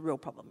understand is a real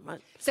problem,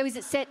 right? So is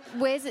it set,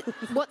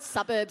 what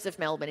suburbs of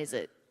Melbourne is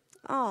it?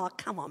 Oh,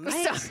 come on, mate.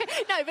 Sorry.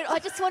 No, but I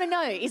just want to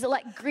know, is it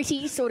like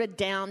gritty sort of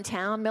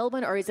downtown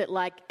Melbourne, or is it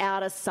like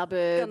outer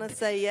suburb? Gonna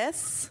say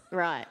yes.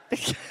 Right.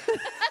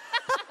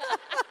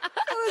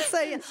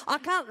 I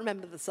can't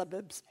remember the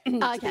suburbs, to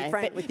be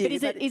frank with you.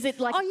 But is it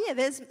like... Oh, yeah,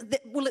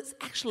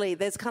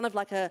 there's kind of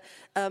like a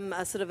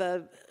sort of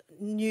a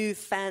new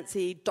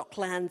fancy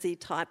Docklandsy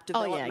type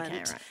development. Oh, yeah, okay,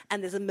 right.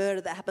 And there's a murder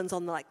that happens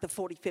on the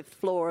 45th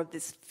floor of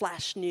this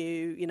flash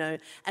new,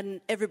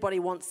 and everybody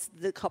wants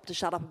the cop to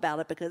shut up about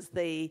it because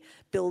the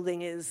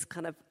building is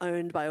kind of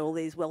owned by all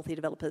these wealthy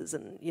developers,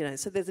 and,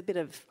 so there's a bit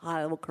of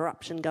high-level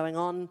corruption going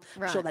on.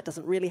 Right. I'm sure that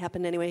doesn't really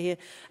happen anywhere here.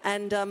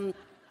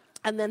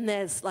 And then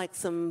there's like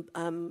some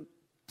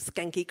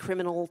skanky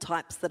criminal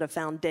types that are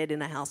found dead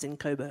in a house in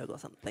Coburg or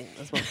something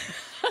as well.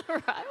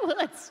 Right, well,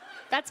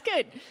 that's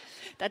good.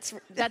 That's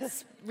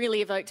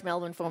really evoked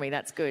Melbourne for me.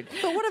 That's good.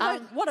 But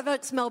what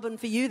evokes Melbourne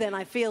for you then?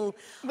 I feel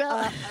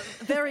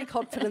very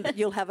confident that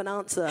you'll have an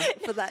answer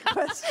for that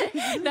question.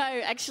 No,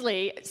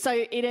 actually, so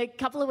in a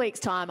couple of weeks'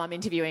 time, I'm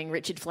interviewing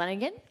Richard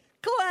Flanagan.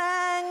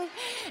 Clang!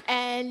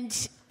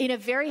 And in a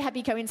very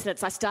happy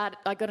coincidence, I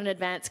got an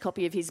advance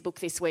copy of his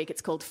book this week.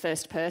 It's called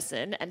First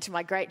Person. And to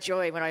my great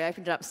joy, when I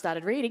opened it up and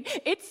started reading,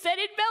 it's set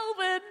in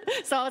Melbourne.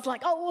 So I was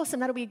like, oh, awesome.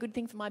 That'll be a good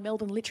thing for my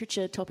Melbourne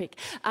literature topic.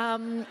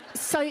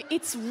 So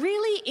it's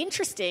really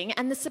interesting.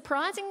 And the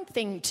surprising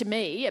thing to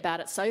me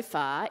about it so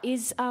far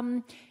is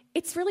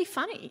it's really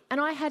funny.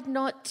 And I had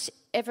not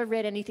ever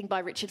read anything by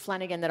Richard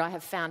Flanagan that I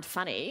have found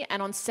funny.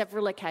 And on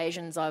several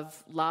occasions,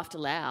 I've laughed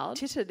aloud.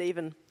 Tittered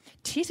even.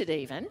 tittered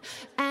even.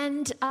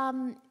 And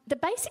the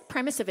basic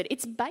premise of it,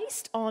 it's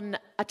based on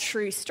a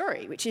true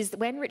story, which is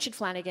when Richard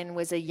Flanagan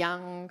was a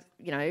young,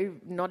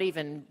 not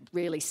even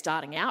really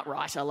starting out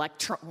writer, like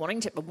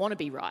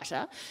wannabe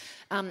writer,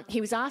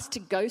 he was asked to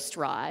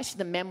ghostwrite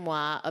the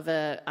memoir of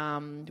a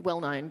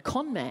well-known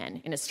con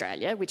man in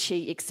Australia, which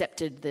he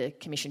accepted the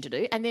commission to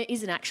do. And there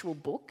is an actual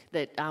book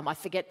that, I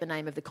forget the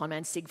name of the con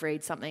man,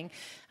 Siegfried something,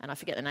 and I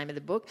forget the name of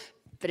the book,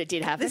 but it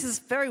did happen. This is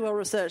very well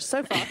researched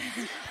so far.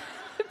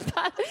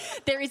 But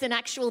there is an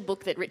actual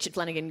book that Richard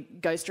Flanagan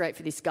ghostwrote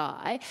for this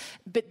guy.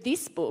 But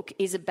this book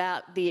is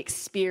about the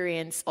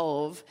experience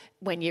of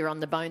when you're on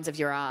the bones of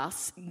your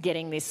ass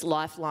getting this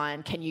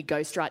lifeline, can you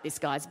ghostwrite this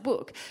guy's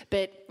book?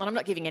 But, and I'm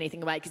not giving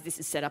anything away because this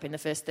is set up in the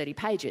first 30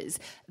 pages,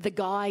 the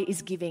guy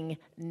is giving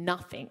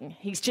nothing.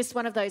 He's just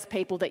one of those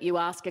people that you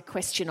ask a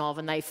question of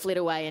and they flit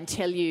away and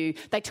tell you,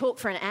 they talk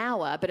for an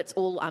hour, but it's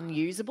all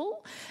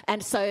unusable.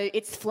 And so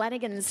it's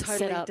Flanagan's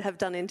Totally have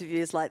done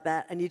interviews like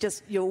that, and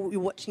you're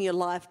watching your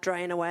life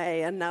drain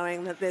away and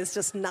knowing that there's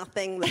just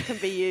nothing that can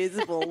be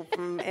usable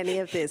from any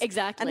of this.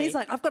 Exactly. And he's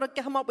like, I've got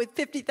to come up with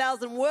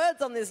 50,000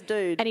 words on this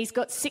dude. And he's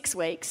got 6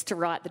 weeks to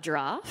write the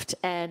draft,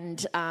 and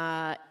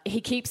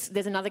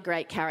there's another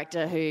great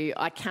character who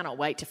I cannot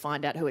wait to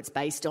find out who it's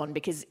based on,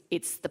 because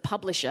it's the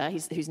publisher,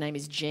 whose name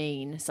is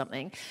Gene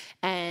something,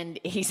 and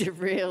he's a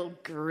real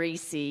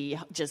greasy,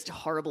 just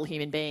horrible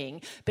human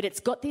being. But it's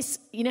got this,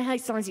 you know how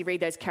sometimes you read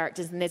those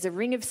characters and there's a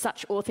ring of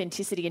such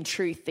authenticity and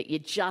truth that you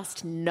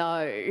just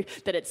know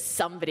that it's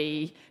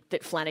somebody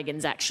that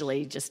Flanagan's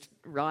actually just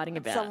writing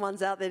about.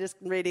 Someone's out there just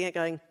reading it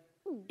going,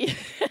 yeah.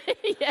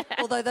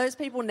 Although those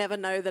people never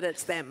know that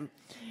it's them.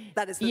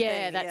 That is the thing.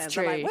 Yeah, that's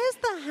true. Like, where's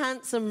the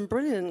handsome,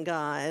 brilliant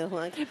guy?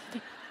 Like,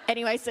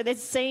 anyway, so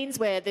there's scenes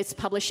where this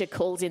publisher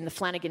calls in the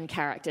Flanagan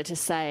character to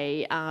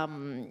say,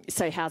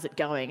 so how's it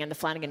going? And the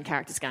Flanagan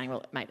character's going,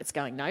 well, mate, it's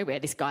going nowhere.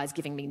 This guy's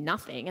giving me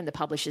nothing. And the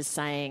publisher's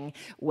saying,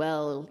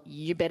 well,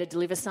 you better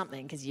deliver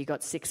something because you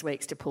got 6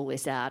 weeks to pull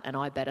this out and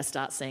I better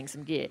start seeing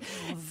some gear.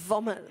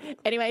 Vomit.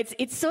 Anyway,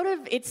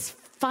 it's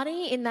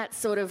funny in that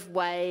sort of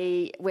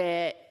way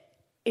where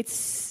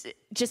it's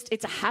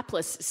a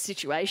hapless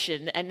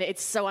situation, and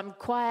it's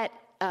got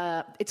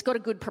a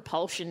good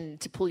propulsion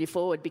to pull you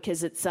forward,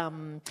 because it's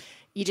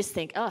you just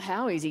think, oh,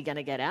 how is he going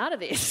to get out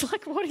of this?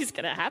 Like, what is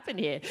going to happen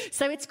here?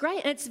 So it's great,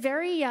 and it's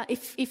very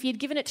if you'd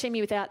given it to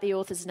me without the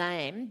author's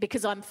name,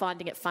 because I'm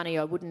finding it funny,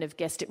 I wouldn't have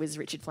guessed it was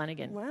Richard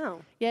Flanagan. Wow.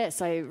 Yeah,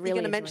 so really. You're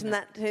going to mention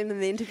that to him in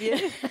the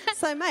interview?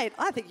 So, mate,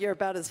 I think you're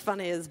about as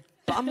funny as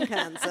bum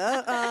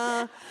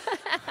cancer.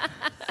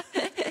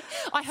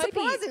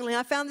 Surprisingly,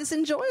 I found this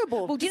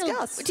enjoyable. Well, do you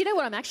know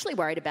what I'm actually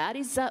worried about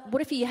is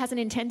what if he hasn't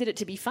intended it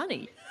to be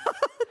funny?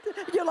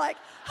 You're like,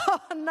 oh,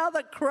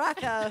 another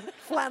cracker,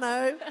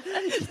 Flano.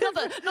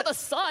 another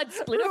side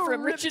splitter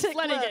from Richard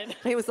Flanagan.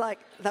 He was like,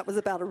 that was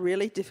about a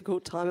really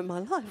difficult time in my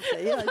life.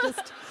 Yeah,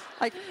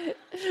 I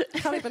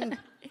can't even.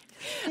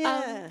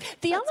 Yeah,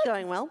 that's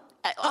going well.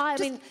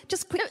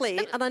 Just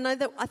quickly, and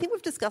I think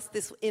we've discussed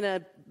this in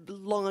a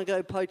long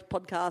ago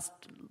podcast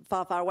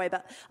far, far away,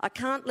 but I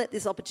can't let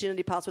this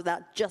opportunity pass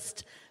without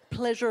just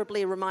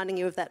pleasurably reminding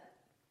you of that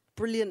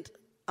brilliant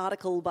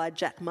article by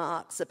Jack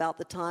Marks about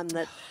the time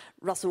that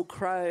Russell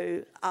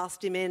Crowe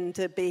asked him in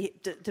to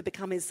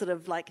become his sort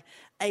of like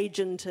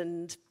agent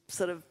and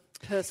sort of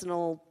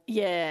personal.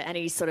 Yeah, and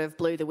he sort of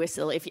blew the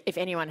whistle. If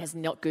anyone has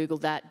not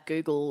Googled that,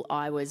 Google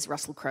I was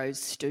Russell Crowe's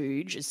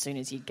stooge as soon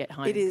as you get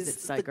home. It is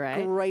it's so the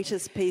great.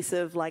 Greatest piece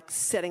of like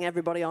setting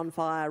everybody on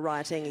fire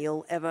writing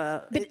you'll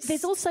ever. But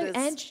there's also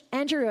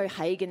Andrew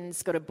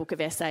O'Hagan's got a book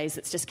of essays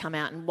that's just come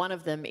out, and one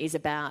of them is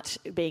about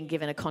being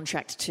given a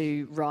contract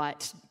to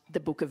write the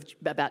book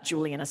about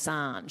Julian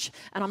Assange,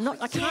 and I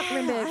can't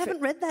remember. I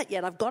haven't read that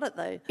yet. I've got it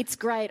though. It's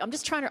great. I'm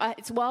just trying to.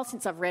 It's a while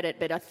since I've read it,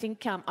 but I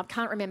think I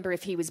can't remember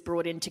if he was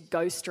brought in to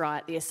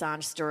ghostwrite the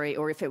Assange story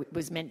or if it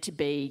was meant to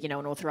be, an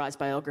authorised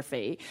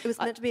biography. It was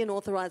meant to be an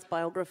authorised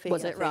biography.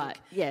 Was it right?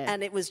 Yeah.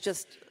 And it was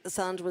just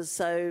Assange was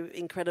so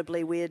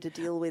incredibly weird to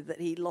deal with that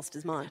he lost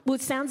his mind. Well,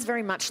 it sounds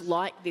very much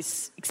like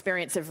this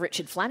experience of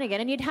Richard Flanagan,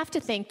 and you'd have to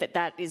think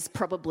that is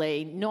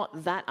probably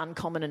not that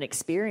uncommon an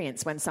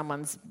experience when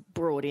someone's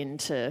brought in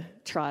to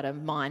try to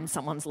mine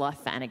someone's life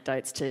for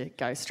anecdotes to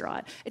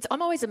ghostwrite.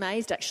 I'm always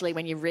amazed, actually,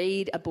 when you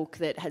read a book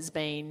that has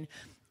been,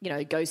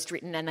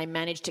 ghostwritten and they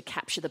manage to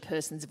capture the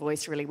person's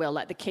voice really well.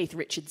 Like the Keith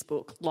Richards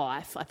book,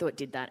 Life, I thought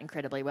did that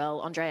incredibly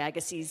well. Andre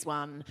Agassi's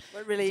one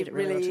did it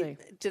really well too.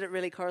 Did it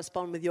really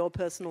correspond with your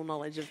personal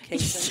knowledge of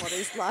Keith and what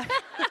he's like?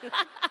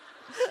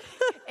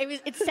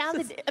 It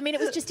sounded, it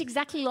was just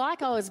exactly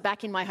like I was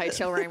back in my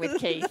hotel room with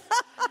Keith.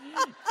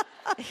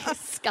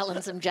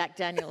 Sculling some Jack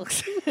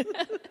Daniels.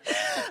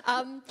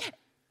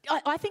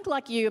 I think,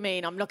 like you,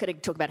 I'm not going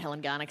to talk about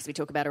Helen Garner because we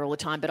talk about her all the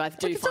time, but I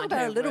do find talk about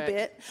her her a little work.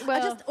 bit.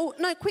 Well,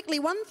 quickly,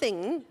 one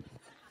thing.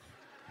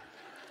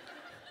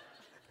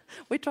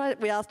 We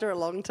asked her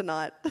along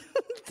tonight.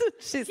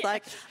 She's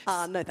like,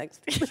 no thanks.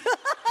 Because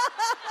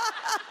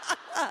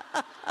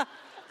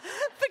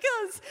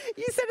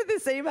you sent her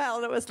this email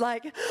and it was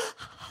like,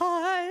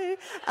 hi.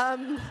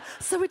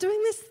 So we're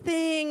doing this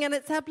thing and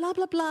it's our blah,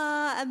 blah,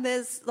 blah. And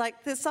there's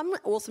some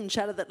awesome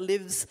chatter that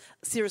lives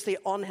seriously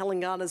on Helen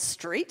Garner's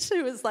street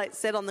who has like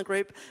said on the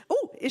group,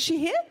 oh, is she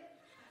here?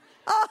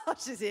 Oh,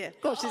 she's here.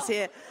 Of course she's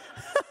here.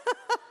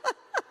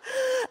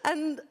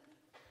 And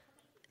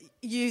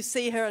you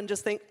see her and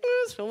just think,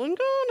 it's Helen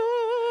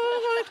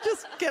Garner.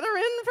 Just get her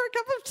in for a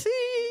cup of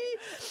tea.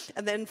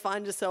 And then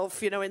find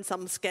yourself, in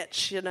some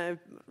sketch,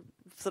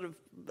 sort of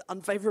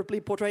unfavourably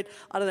portrayed.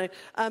 I don't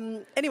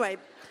know. Anyway,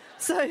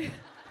 so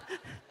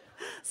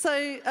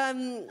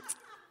Salesy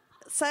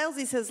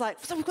says, so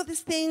we've got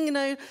this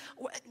thing,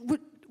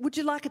 would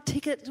you like a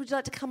ticket? Would you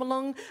like to come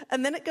along?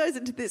 And then it goes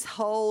into this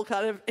whole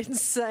kind of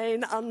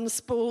insane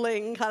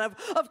unspooling kind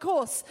of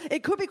course,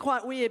 it could be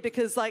quite weird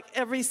because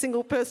every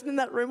single person in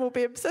that room will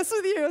be obsessed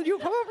with you and you'll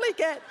probably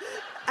get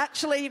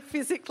actually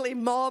physically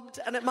mobbed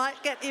and it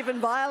might get even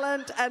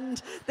violent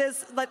and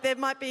there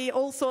might be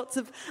all sorts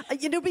of,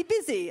 you'll be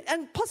busy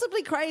and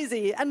possibly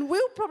crazy and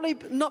we'll probably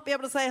not be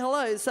able to say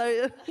hello.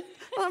 So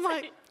I'm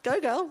like,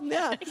 go girl,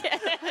 yeah.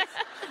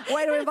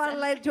 Way to invite a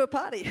lady to a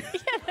party.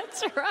 Yeah,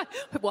 that's right.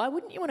 Why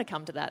wouldn't you want to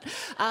come to that?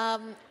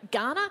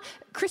 Garner,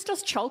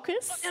 Christos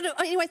Tsiolkas.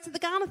 Anyway, so the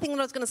Garner thing that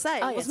I was going to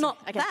say was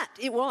not that.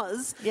 It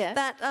was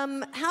that,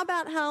 how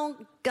about how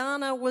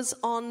Garner was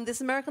on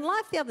This American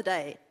Life the other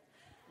day?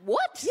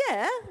 What?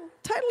 Yeah,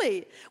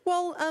 totally.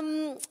 Well,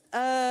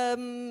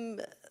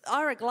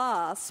 Ira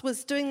Glass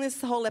was doing this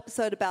whole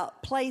episode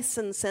about place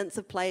and sense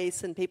of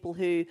place and people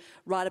who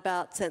write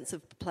about sense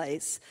of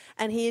place.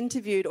 And he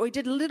interviewed, or he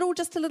did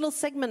just a little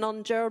segment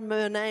on Gerard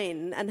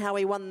Murnane and how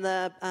he won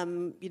the,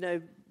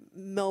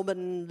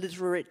 Melbourne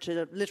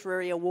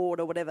Literary Award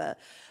or whatever,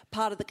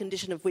 part of the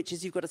condition of which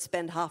is you've got to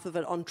spend half of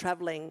it on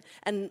travelling.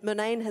 And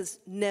Murnane has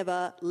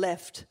never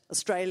left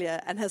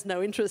Australia and has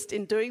no interest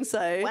in doing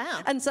so.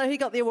 Wow. And so he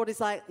got the award. He's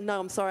like,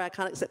 no, I'm sorry, I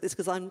can't accept this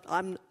because I'm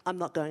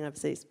not going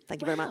overseas.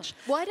 Thank you very much.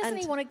 Why doesn't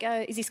he want to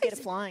go? Is he scared of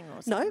flying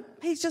or something? No,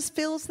 he just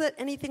feels that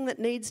anything that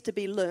needs to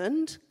be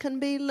learned can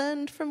be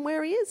learned from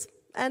where he is.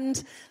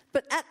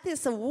 But at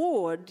this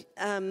award,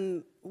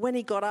 when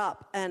he got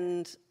up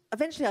and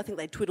eventually I think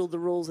they twiddled the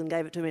rules and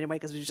gave it to him anyway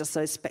because he was just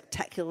so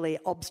spectacularly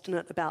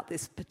obstinate about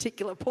this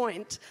particular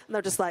point. And they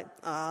were just like,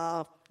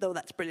 oh,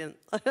 that's brilliant.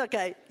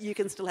 Okay, you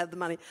can still have the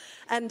money.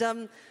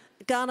 And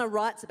Garner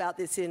writes about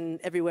this in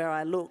Everywhere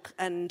I Look.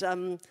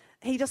 And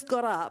he just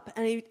got up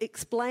and he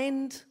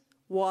explained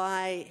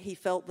why he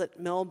felt that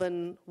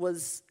Melbourne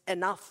was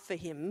enough for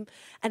him.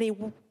 And he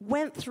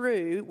went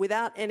through,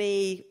 without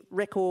any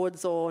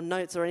records or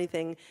notes or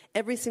anything,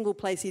 every single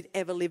place he'd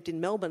ever lived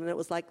in Melbourne. And it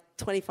was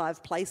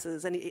 25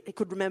 places. And he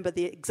could remember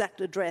the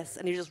exact address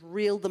and he just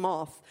reeled them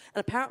off.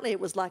 And apparently it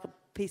was like a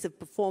piece of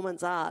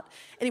performance art.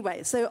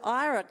 Anyway, so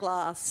Ira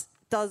Glass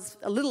does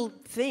a little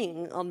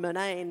thing on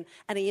Murnane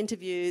and he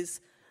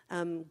interviews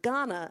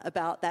Garner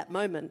about that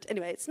moment.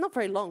 Anyway, it's not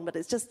very long, but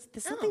it's just,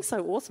 there's something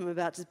so awesome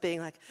about just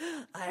being like,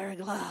 Ira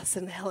Glass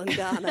and Helen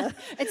Garner.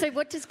 And so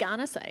what does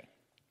Garner say?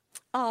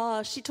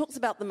 She talks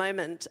about the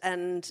moment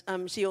and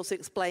she also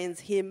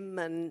explains him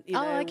and,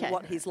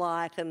 what he's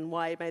like and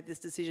why he made this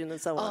decision and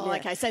so on. Oh,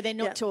 okay. So they're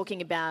not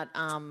talking about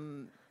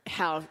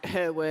how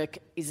her work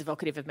is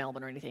evocative of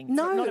Melbourne or anything.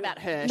 No. Not about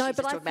her. No, she's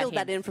but just I talking feel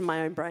about him. that in from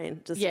my own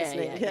brain, just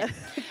listening. Yeah.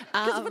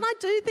 Because when I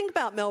do think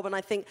about Melbourne,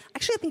 I think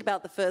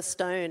about the first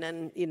stone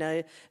and,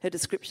 her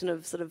description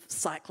of sort of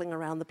cycling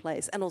around the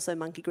place and also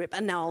monkey grip.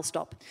 And now I'll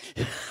stop.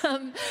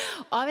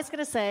 I was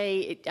going to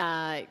say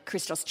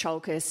Christos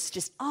Tsiolkas,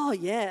 just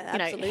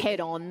absolutely.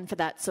 head on for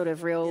that sort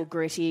of real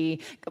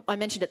gritty. I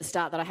mentioned at the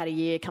start that I had a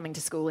year coming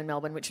to school in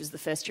Melbourne, which was the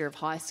first year of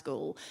high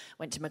school.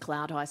 Went to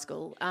McLeod High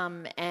School,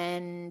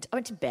 and I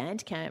went to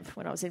band camp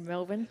when I was in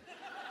Melbourne.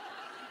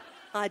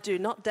 I do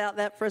not doubt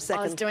that for a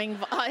second.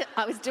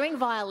 I was doing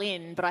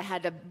violin, but I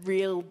had a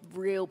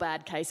real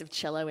bad case of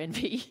cello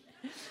envy.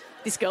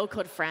 This girl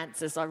called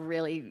Frances, I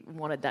really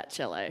wanted that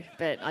cello,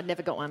 but I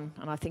never got one,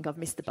 and I think I've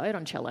missed the boat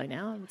on cello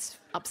now. It's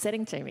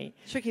upsetting to me.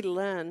 Tricky to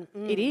learn.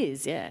 It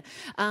is, yeah.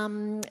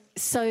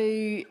 So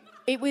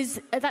it was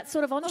that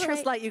sort of entree. It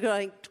was like you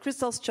going,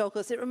 Christos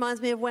Tsiolkas. It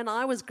reminds me of when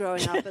I was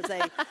growing up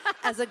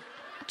as a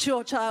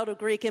child of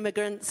Greek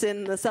immigrants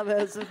in the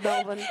suburbs of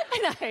Melbourne. I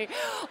know.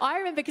 I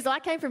remember because I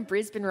came from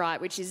Brisbane, right,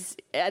 which is,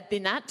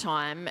 in that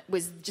time,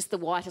 was just the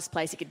whitest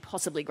place you could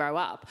possibly grow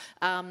up.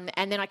 And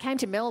then I came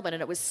to Melbourne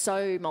and it was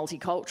so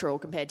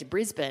multicultural compared to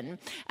Brisbane.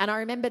 And I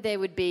remember there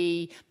would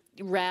be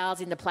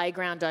rows in the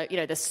playground.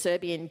 The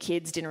Serbian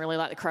kids didn't really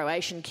like the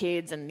Croatian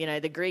kids and,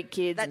 the Greek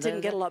kids. That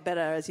didn't get a lot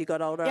better as you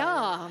got older.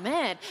 Oh,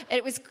 man.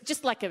 It was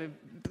just like a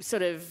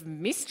sort of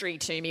mystery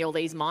to me, all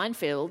these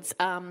minefields.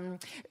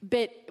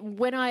 But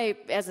when I,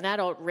 as an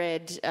adult,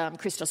 read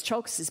Christos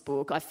Tsiolkas'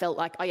 book, I felt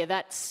like,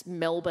 that's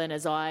Melbourne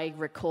as I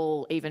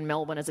recall even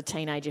Melbourne as a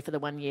teenager for the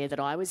 1 year that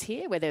I was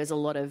here, where there was a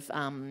lot of,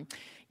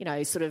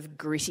 sort of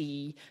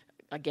gritty,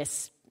 I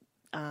guess,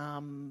 I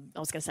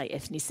was going to say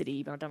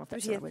ethnicity, but I don't know if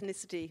that's the right word.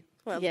 Ethnicity.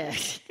 Well, yeah.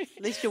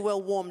 At least you're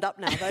well warmed up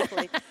now,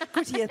 vocally.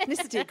 Gritty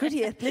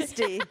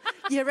ethnicity.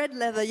 Yeah, red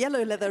leather,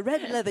 yellow leather,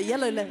 red leather,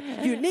 yellow leather.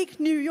 Unique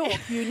New York.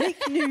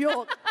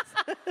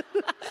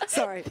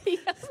 Sorry.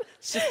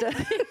 It's just And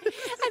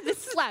the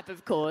slap,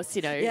 of course,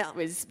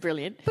 was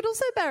brilliant. But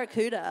also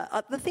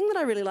Barracuda. The thing that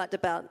I really liked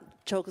about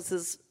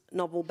Chalkers's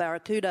novel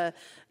Barracuda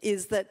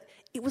is that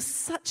it was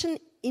such an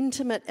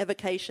intimate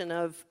evocation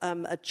of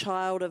a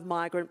child of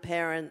migrant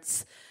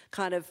parents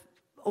kind of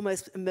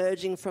almost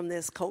emerging from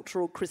this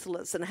cultural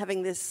chrysalis and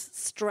having this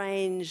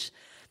strange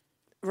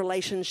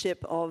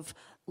relationship of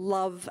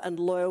love and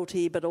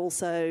loyalty, but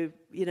also,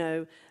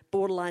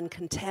 borderline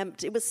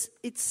contempt.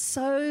 It's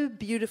so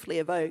beautifully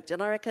evoked,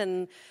 and I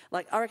reckon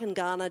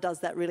Ghana does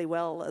that really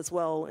well as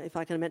well. If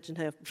I can mention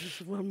her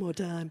one more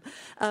time,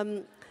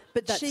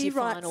 but that's she your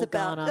writes final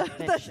about.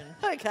 Ghana mention.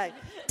 Okay,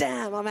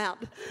 damn, I'm out.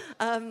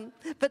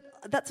 But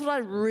that's what I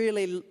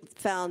really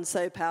found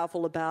so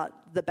powerful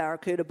about the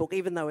Barracuda book,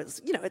 even though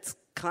it's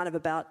kind of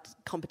about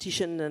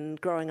competition and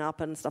growing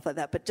up and stuff like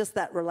that. But just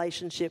that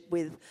relationship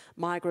with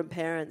migrant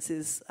parents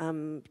is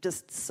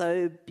just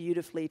so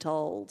beautifully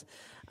told.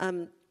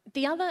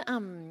 The other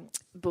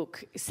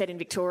book set in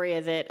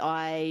Victoria that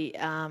I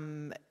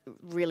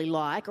really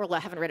like, although I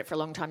haven't read it for a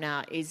long time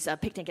now, is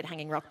Picnic at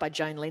Hanging Rock by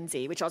Joan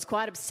Lindsay, which I was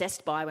quite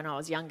obsessed by when I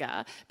was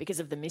younger because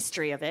of the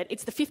mystery of it.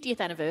 It's the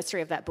 50th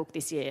anniversary of that book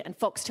this year, and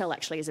Foxtel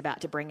actually is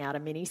about to bring out a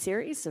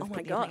mini-series of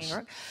Picnic at Hanging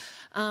Rock.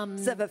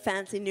 Does it have a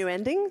fancy new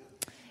ending?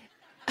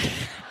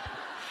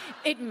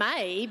 It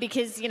may,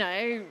 because,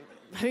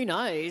 who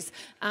knows?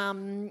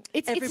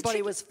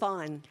 Everybody was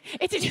fine.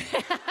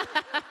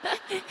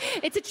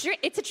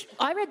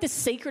 I read The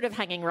Secret of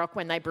Hanging Rock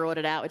when they brought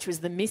it out, which was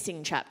the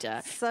missing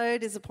chapter. So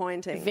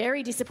disappointing.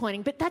 Very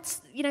disappointing. But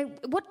that's,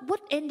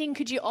 what ending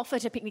could you offer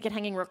to Picnic at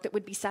Hanging Rock that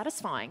would be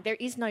satisfying? There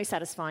is no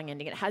satisfying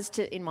ending. It has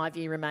to, in my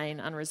view, remain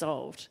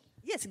unresolved.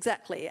 Yes,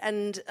 exactly.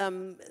 And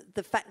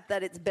the fact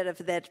that it's better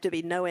for there to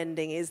be no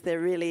ending is there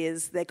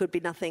could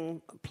be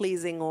nothing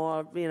pleasing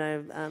or,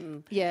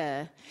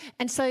 Yeah.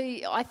 And so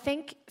I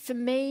think for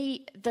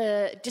me,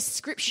 the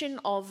description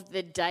of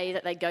the day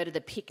that they go to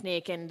the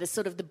picnic and the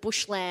sort of the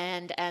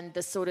bushland and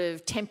the sort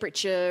of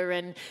temperature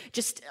and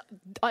just,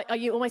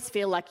 you almost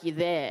feel like you're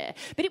there.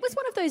 But it was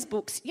one of those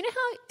books, you know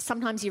how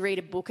sometimes you read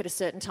a book at a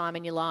certain time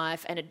in your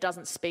life and it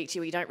doesn't speak to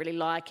you, you don't really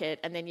like it,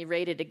 and then you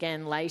read it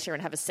again later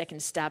and have a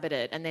second stab at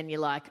it, and then you're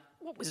like,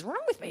 what was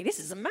wrong with me? This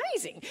is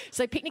amazing.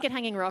 So Picnic at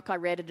Hanging Rock, I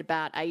read it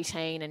about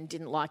 18 and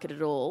didn't like it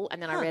at all.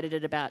 And then I read it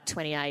at about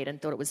 28 and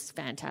thought it was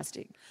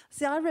fantastic.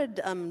 See, I read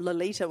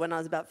Lolita when I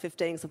was about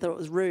 15 because I thought it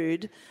was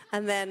rude.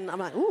 And then I'm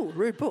like, ooh,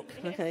 rude book.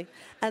 Okay.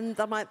 And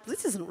I'm like,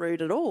 this isn't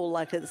rude at all.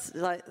 Like, it's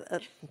like,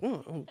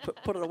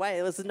 put it away.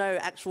 There was no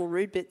actual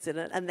rude bits in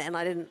it. And then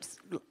I didn't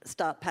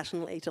start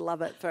passionately to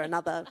love it for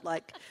another,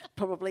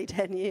 probably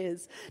 10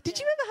 years. Did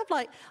you ever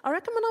have, I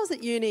reckon when I was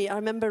at uni, I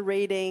remember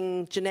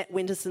reading Jeanette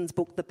Winterson's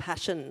book, The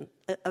Passion,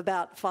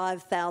 about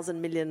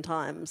 5,000 million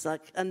times.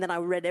 And then I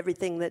read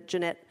everything that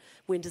Jeanette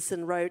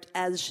Winterson wrote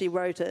as she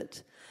wrote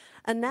it.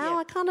 And now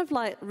I kind of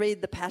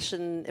read The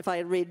Passion. If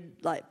I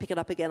pick it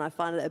up again, I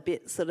find it a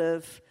bit sort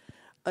of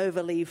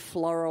overly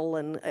floral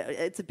and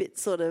it's a bit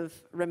sort of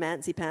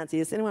romancy-pantsy.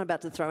 Is anyone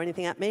about to throw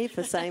anything at me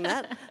for saying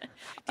that?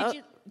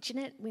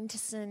 Jeanette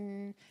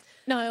Winterson...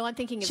 No, I'm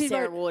thinking of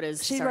Sarah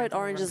Waters. She wrote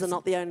Oranges Are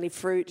Not the Only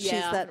Fruit.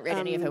 Yeah, I haven't read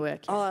any of her work.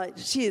 Oh,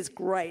 she is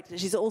great.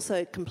 She's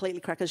also completely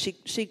cracker.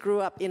 She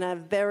grew up in a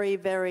very,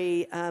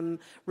 very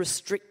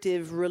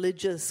restrictive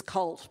religious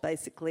cult,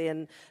 basically,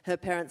 and her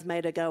parents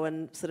made her go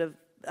and sort of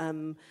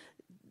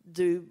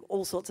do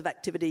all sorts of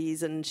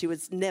activities, and she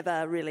was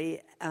never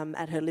really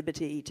at her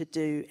liberty to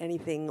do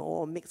anything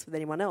or mix with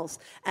anyone else.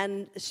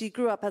 And she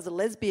grew up as a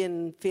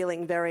lesbian,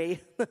 feeling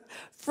very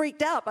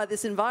freaked out by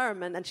this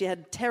environment, and she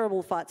had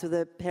terrible fights with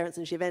her parents,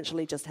 and she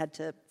eventually just had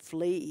to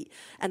flee.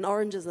 And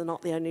Oranges Are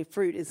Not the Only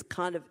Fruit is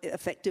kind of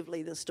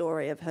effectively the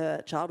story of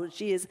her childhood.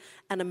 She is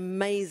an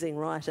amazing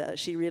writer.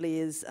 She really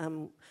is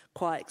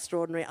quite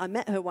extraordinary. I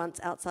met her once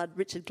outside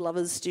Richard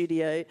Glover's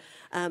studio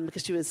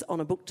because she was on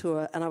a book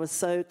tour, and I was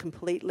so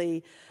completely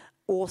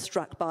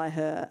awestruck by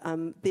her.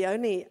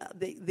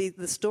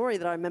 The story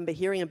that I remember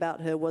hearing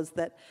about her was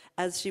that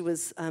as she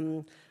was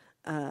when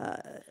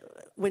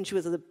she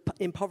was an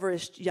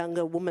impoverished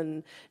younger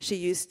woman, she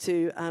used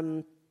to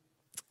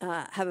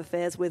have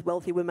affairs with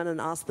wealthy women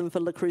and ask them for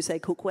Le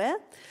Creuset cookware.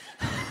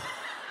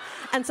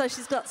 And so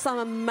she's got some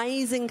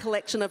amazing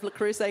collection of Le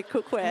Creuset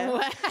cookware.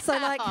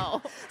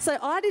 Wow. So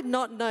I did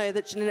not know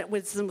that Jeanette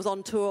Winterson was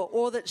on tour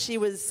or that she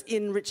was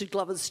in Richard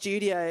Glover's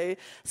studio.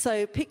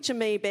 So picture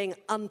me being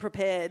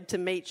unprepared to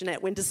meet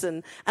Jeanette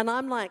Winterson, and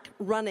I'm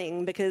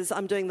running because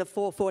I'm doing the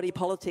 4:40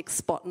 politics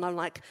spot, and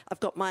I've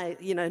got my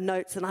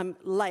notes, and I'm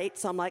late,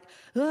 so I'm like,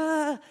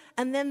 ah.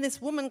 And then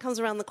this woman comes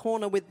around the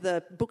corner with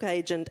the book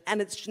agent,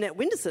 and it's Jeanette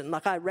Winterson.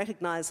 I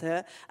recognise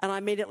her, and I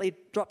immediately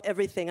drop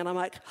everything, and I'm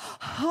like,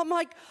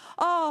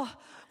 oh,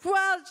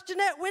 wow, it's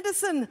Jeanette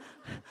Winterson.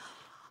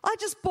 I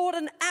just bought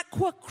an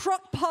aqua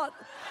crock pot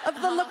of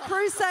the Le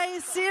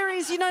Creuset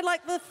series,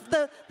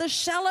 the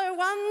shallow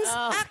ones.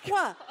 Oh.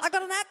 Aqua. I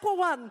got an aqua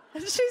one.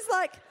 And she's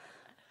like,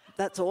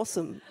 that's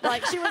awesome.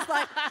 She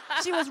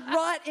was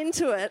right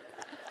into it.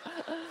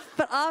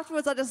 But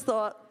afterwards I just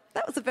thought,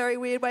 that was a very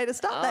weird way to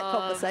start that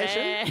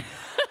conversation.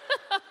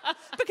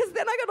 because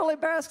then I got all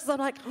embarrassed because I'm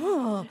like,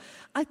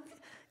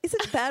 is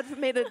it bad for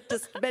me to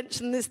just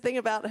mention this thing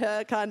about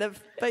her kind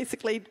of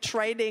basically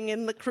trading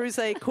in the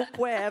Creuset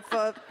cookware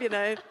for,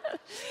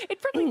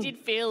 It probably did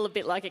feel a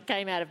bit like it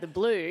came out of the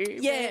blue.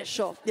 Yeah,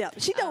 sure. Yeah,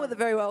 she dealt with it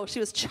very well. She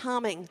was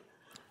charming.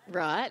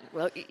 Right.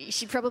 Well,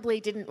 she probably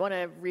didn't want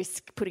to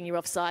risk putting you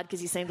offside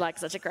because you seemed like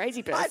such a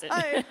crazy person.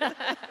 I know.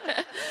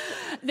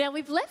 Now,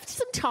 we've left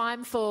some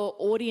time for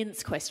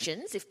audience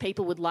questions if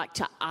people would like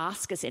to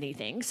ask us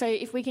anything. So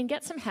if we can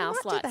get some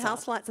house lights the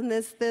house lights, and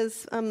there's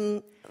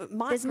microphones.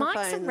 There's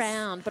mics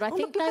around, but I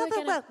think they were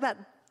going to... That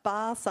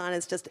bar sign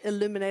has just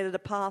illuminated a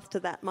path to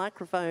that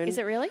microphone. Is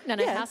it really? No,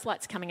 Yeah. house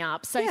lights coming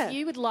up. So Yeah. if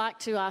you would like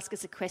to ask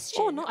us a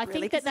question, Or not I really,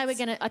 think that 'cause they were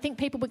going to... I think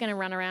people were going to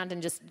run around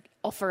and just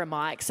offer a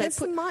mic. So There's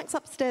some mics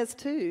upstairs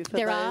too. For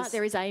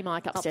there is a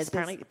mic upstairs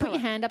apparently. Put your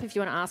hand up if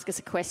you want to ask us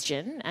a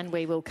question and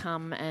we will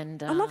come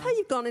and... I love how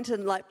you've gone into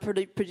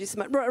producer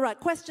mode. Right,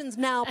 questions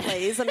now,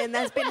 please. I mean,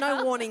 there's been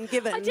no warning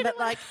given. I didn't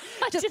want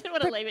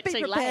to leave it too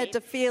Be late. prepared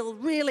to feel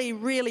really,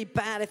 really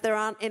bad if there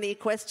aren't any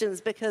questions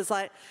because,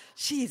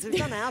 geez, we've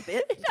done our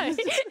bit. No,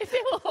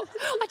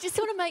 I just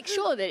want to make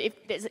sure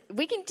that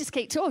we can just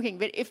keep talking,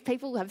 but if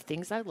people have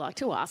things they'd like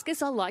to ask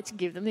us, I'd like to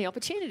give them the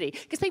opportunity.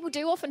 Because people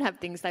do often have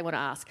things they want to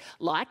ask.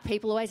 Like,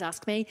 people always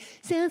ask me,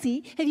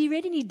 Southie, have you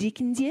read any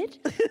Dickens yet?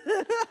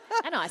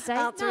 And I say,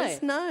 Answer no.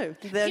 is no.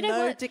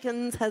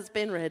 Dickens has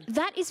been read.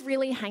 That is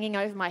really hanging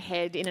over my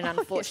head in an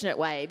unfortunate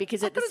way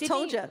because I could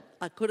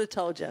have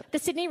told you. The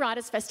Sydney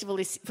Writers' Festival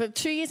is, for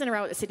 2 years in a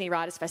row at the Sydney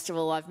Writers'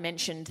 Festival, I've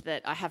mentioned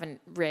that I haven't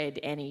read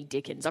any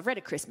Dickens. I've read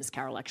A Christmas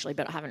Carol, actually,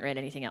 but I haven't read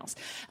anything else.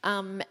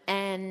 We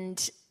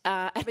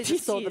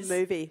just saw the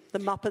movie, the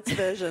Muppets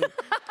version.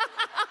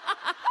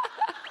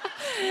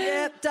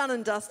 Yep, done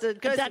and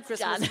dusted. Goes to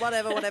Christmas, done.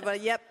 whatever,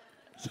 yep.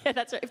 Yeah,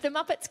 that's right. If the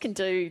Muppets can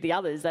do the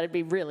others, that'd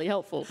be really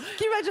helpful.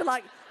 Can you imagine,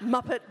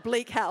 Muppet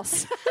Bleak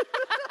House?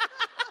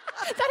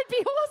 That'd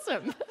be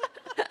awesome.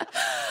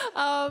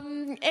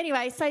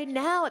 Anyway, so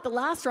now at the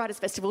last Writers'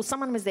 Festival,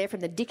 someone was there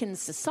from the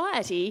Dickens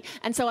Society,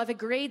 and so I've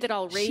agreed that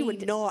I'll read... She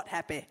was not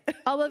happy.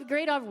 I've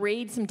agreed I'll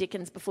read some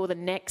Dickens before the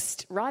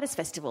next Writers'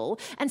 Festival,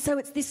 and so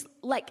it's this,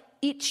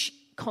 itch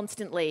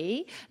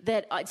constantly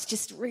that it's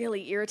just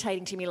really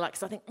irritating to me,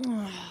 because I think,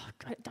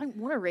 I don't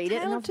want to read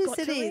it, and I've got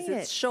to read it.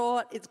 It's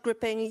short, it's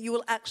gripping, you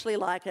will actually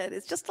like it.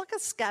 It's just like a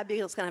scab you're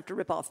just going to have to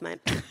rip off, mate.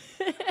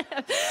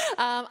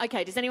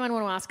 Okay, does anyone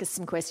want to ask us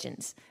some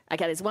questions?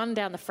 Okay, there's one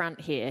down the front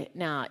here.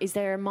 Now, is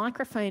there a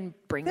microphone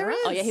bringer? There is.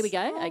 Oh, yeah, here we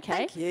go. Oh,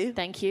 okay.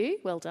 Thank you.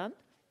 Well done.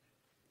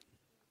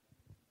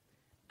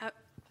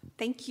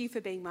 Thank you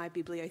for being my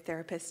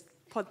bibliotherapist,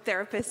 pod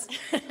therapist,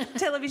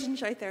 television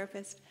show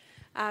therapist.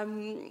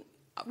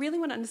 I really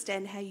want to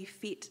understand how you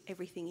fit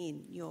everything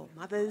in. Your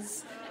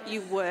mothers,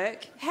 you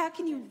work. How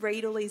can you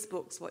read all these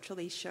books, watch all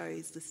these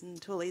shows, listen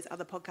to all these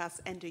other podcasts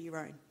and do your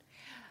own?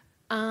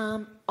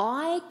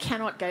 I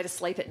cannot go to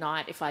sleep at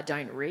night if I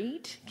don't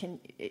read.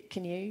 Can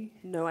you?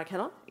 No, I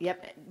cannot.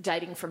 Yep.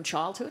 Dating from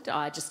childhood,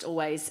 I just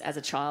always, as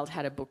a child,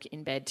 had a book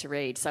in bed to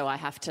read. So I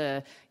have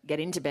to get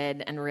into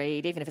bed and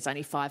read. Even if it's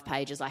only 5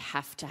 pages, I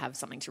have to have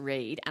something to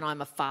read. And I'm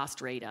a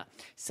fast reader.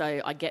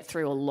 So I get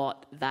through a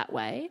lot that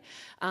way.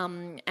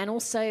 And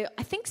also,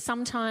 I think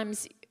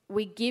sometimes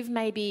we give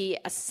maybe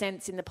a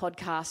sense in the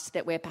podcast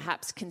that we're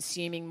perhaps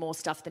consuming more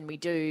stuff than we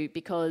do,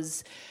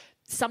 because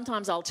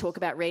sometimes I'll talk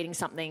about reading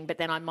something, but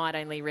then I might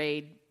only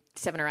read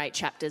 7 or 8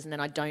 chapters and then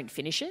I don't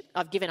finish it.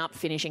 I've given up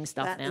finishing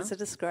stuff now. That is a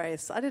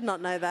disgrace. I did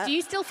not know that. Do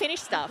you still finish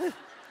stuff?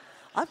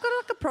 I've got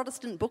a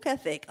Protestant book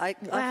ethic. I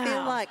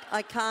feel like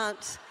I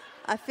can't...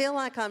 I feel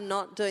like I'm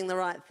not doing the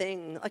right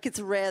thing. It's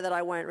rare that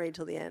I won't read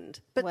till the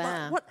end. But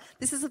what?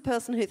 This is a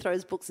person who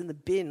throws books in the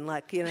bin,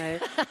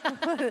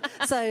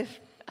 So I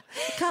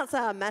can't say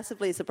I'm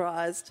massively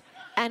surprised.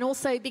 And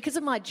also, because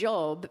of my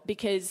job,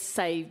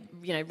 say,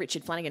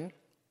 Richard Flanagan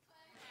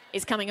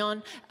is coming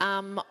on,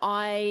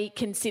 I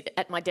can sit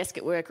at my desk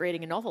at work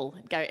reading a novel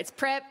and go, it's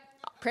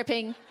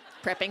prepping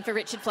for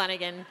Richard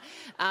Flanagan.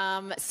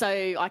 So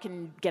I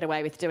can get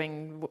away with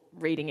doing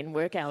reading in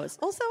work hours.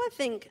 Also, I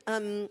think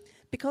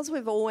because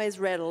we've always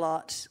read a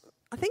lot,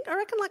 I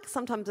reckon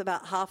sometimes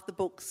about half the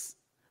books,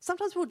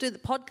 sometimes we'll do the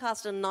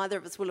podcast and neither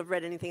of us will have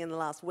read anything in the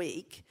last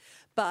week,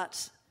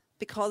 but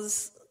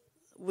because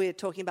we're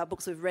talking about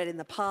books we've read in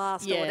the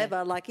past or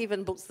whatever,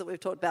 even books that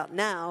we've talked about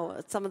now,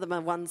 some of them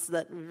are ones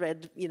that we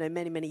read,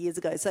 many, many years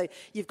ago. So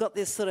you've got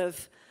this sort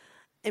of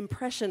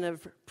impression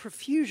of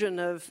profusion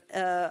of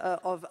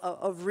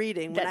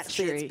reading. That's when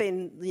actually true. It's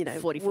been,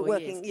 44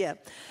 working. years.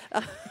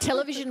 Yeah.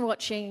 Television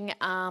watching,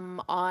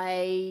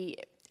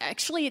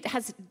 actually it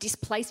has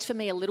displaced for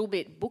me a little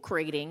bit book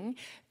reading.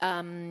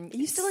 Are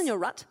you still in your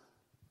rut?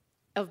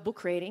 Of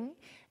book reading.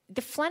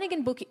 The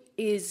Flanagan book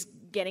is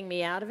getting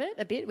me out of it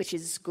a bit, which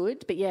is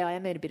good. But yeah, I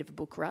am in a bit of a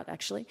book rut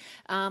actually.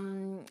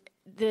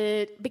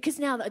 Because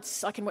now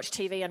I can watch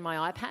TV on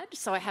my iPad,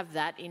 so I have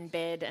that in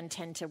bed and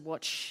tend to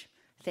watch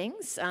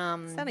things.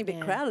 Sounding a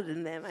bit crowded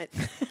in there, mate.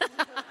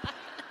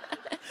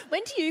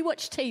 When do you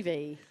watch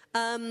TV?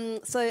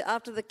 So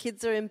after the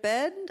kids are in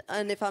bed,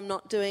 and if I'm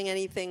not doing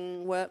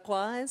anything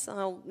work-wise,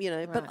 I'll,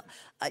 but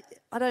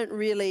I don't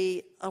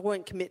really, I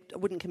wouldn't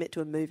commit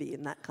to a movie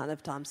in that kind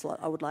of time slot.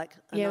 I would like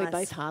a we nice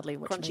both hardly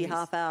watch crunchy movies.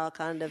 half-hour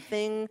kind of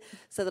thing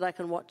so that I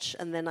can watch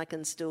and then I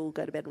can still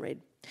go to bed and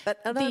read.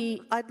 But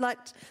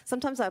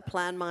sometimes I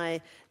plan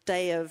my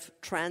day of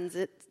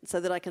transit so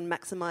that I can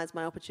maximise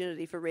my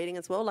opportunity for reading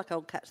as well. Like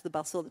I'll catch the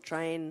bus or the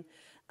train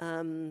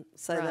so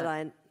that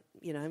I,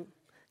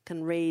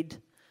 can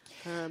read.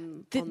 Do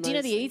you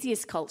know the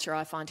easiest culture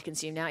I find to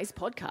consume now is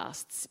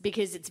podcasts,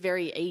 because it's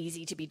very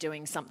easy to be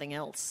doing something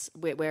else,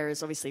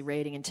 whereas obviously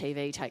reading and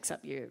TV takes up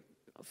your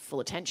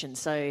full attention.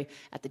 So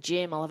at the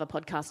gym, I'll have a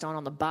podcast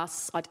on the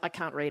bus. I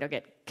can't read. I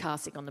get car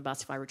sick on the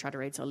bus if I try to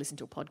read, so I listen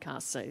to a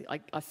podcast. So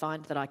I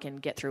find that I can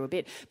get through a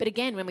bit. But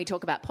again, when we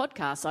talk about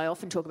podcasts, I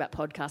often talk about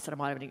podcasts that I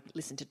might only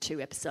listen to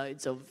 2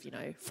 episodes of,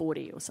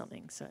 40 or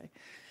something. So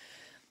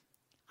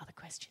other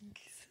questions?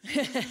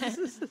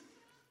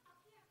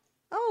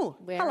 Oh,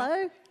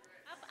 hello.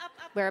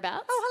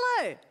 Whereabouts? Oh,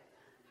 hello.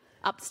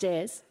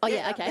 Upstairs. Oh,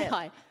 yeah, okay. Yeah.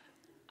 Hi.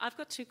 I've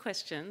got 2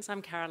 questions.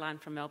 I'm Caroline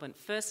from Melbourne.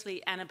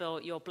 Firstly,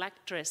 Annabelle, your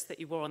black dress that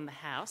you wore on The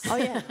House. Oh,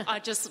 yeah. I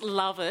just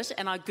love it,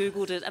 and I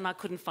Googled it and I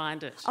couldn't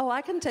find it. Oh,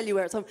 I can tell you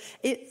where it's from.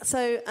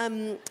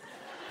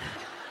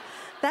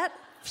 That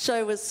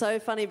show was so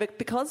funny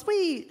because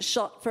we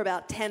shot for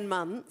about 10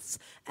 months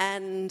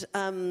and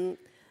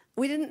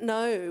we didn't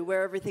know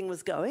where everything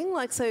was going.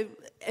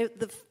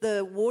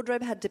 The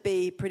wardrobe had to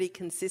be pretty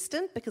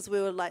consistent because we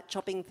were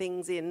chopping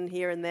things in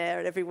here and there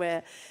and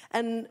everywhere.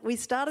 And we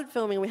started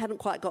filming, we hadn't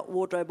quite got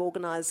wardrobe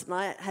organised, and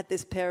I had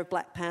this pair of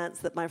black pants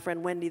that my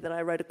friend Wendy, that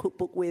I wrote a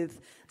cookbook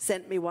with,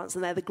 sent me once,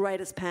 and they're the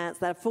greatest pants.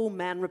 They're full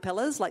man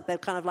repellers, they're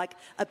kind of like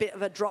a bit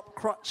of a drop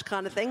crotch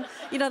kind of thing.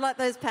 Like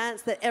those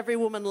pants that every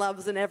woman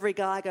loves and every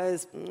guy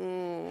goes,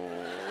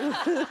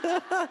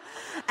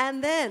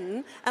 And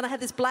I had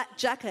this black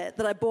jacket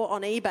that I bought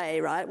on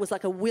eBay, right? It was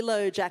like a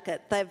willow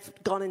jacket. They've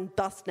gone in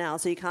bust now,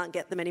 so you can't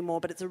get them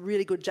anymore, but it's a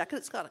really good jacket.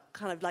 It's got a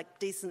kind of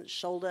decent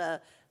shoulder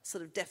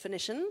sort of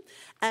definition.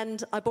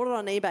 And I bought it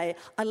on eBay.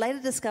 I later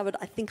discovered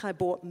I think I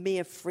bought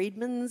Mia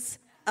Friedman's.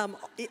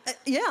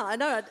 Yeah, I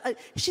know.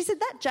 She said,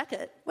 that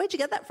jacket, where'd you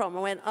get that from? I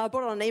went, I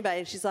bought it on eBay.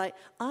 And she's like,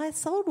 I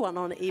sold one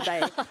on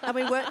eBay. And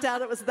we worked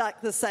out it was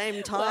the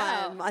same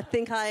time. Wow. I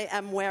think I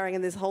am wearing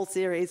in this whole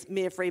series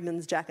Mia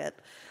Friedman's jacket.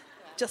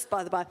 Just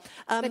by the by.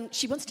 But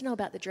she wants to know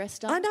about the dress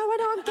stuff. I know,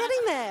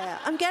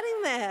 I'm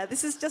getting there.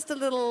 This is just a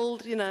little,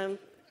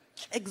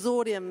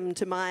 exordium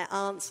to my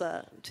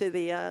answer to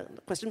the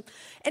question.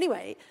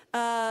 Anyway,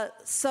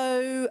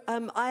 so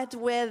I had to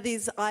wear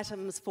these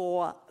items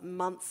for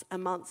months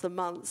and months and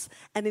months.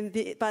 And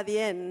by the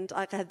end,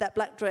 I had that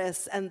black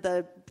dress and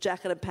the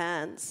jacket and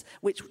pants,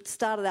 which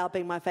started out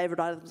being my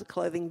favourite items of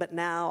clothing, but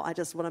now I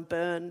just want to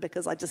burn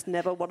because I just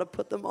never want to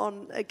put them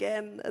on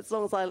again as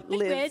long as I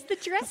live. Where's the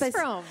dress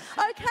from?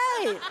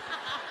 Okay.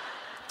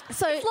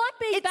 So it's like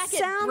being back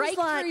at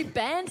breakthrough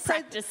band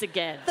practice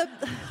again.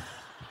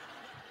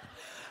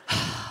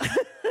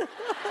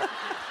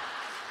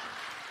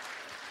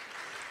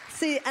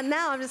 See, and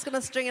now I'm just going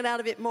to string it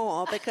out a bit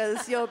more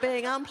because you're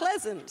being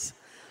unpleasant.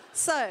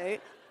 So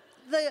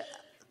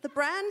the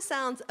brand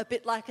sounds a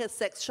bit like a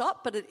sex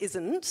shop, but it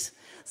isn't.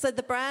 So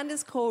the brand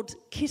is called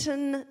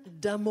Kitten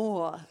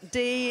d'Amour,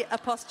 D''Amour.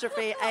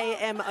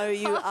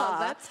 Oh,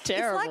 that's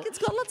terrible. It's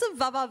got lots of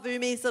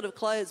vavavoom sort of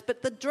clothes,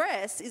 but the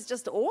dress is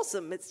just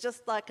awesome. It's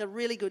just like a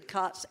really good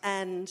cut.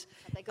 And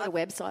have they got a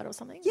website or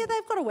something? Yeah,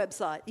 they've got a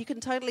website. You can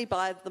totally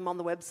buy them on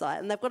the website.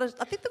 And I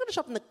think they've got a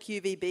shop in the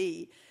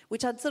QVB,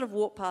 which I'd sort of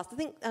walked past. I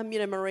think,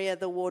 Maria,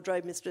 the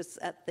wardrobe mistress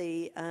at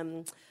the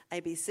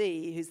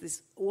ABC, who's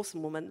this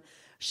awesome woman,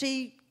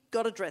 she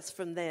got a dress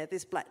from there,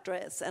 this black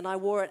dress, and I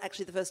wore it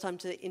actually the first time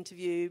to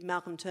interview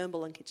Malcolm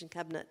Turnbull and Kitchen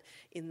Cabinet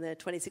in the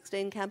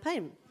 2016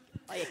 campaign.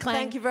 Oh, yeah,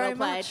 Thank you very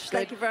much. Good.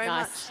 Thank you very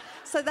Nice. much.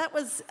 So that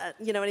was, an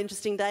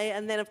interesting day.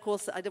 And then, of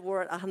course, I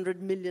wore it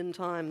 100 million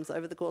times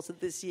over the course of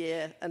this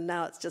year, and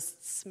now it's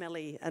just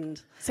smelly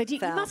and So you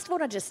foul. must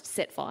want to just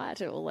set fire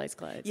to all those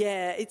clothes.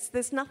 Yeah,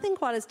 there's nothing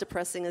quite as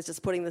depressing as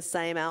just putting the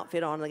same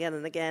outfit on again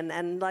and again.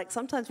 And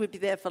sometimes we'd be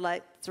there for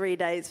 3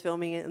 days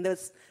filming it, and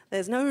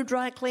there's no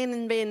dry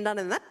cleaning being done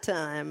in that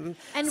time.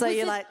 And so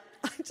you're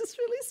I just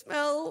really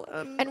smell.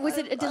 And was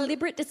it a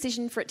deliberate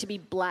decision for it to be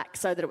black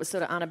so that it was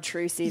sort of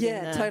unobtrusive?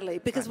 Yeah, totally.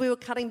 Because we were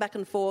cutting back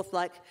and forth.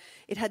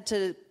 It had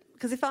to.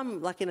 Because if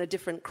I'm in a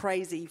different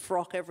crazy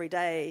frock every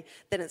day,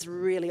 then it's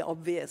really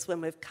obvious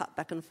when we've cut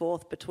back and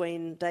forth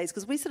between days.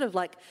 Because we sort of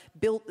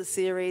built the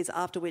series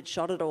after we'd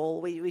shot it all.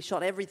 We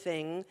shot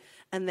everything,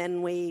 and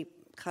then we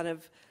kind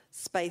of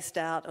spaced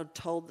out or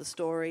told the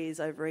stories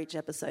over each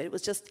episode. It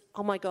was just,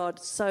 oh my God,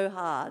 so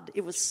hard.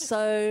 It was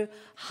so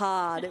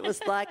hard. It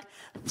was like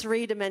a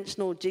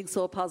 3-dimensional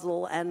jigsaw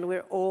puzzle, and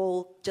we're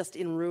all just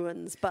in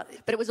ruins. But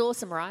it was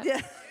awesome, right?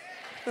 Yeah.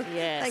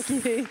 Yes.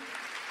 Thank you.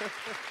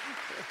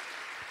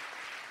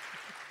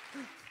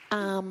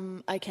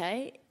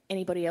 Okay.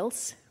 Anybody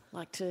else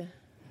like to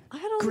I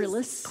had all grill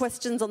these us?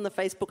 Questions on the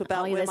Facebook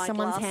about where there's my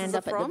someone's glasses hand are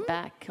up from. at the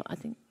back. I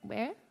think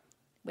where?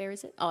 Where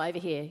is it? Oh, over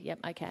here. Yep,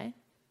 okay.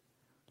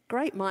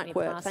 Great Can mic you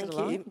work, pass it thank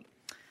along? you.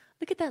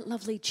 Look at that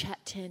lovely Chat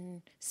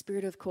 10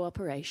 spirit of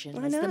cooperation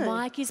I as the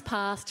know. mic is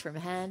passed from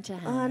hand to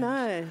hand. I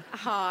know.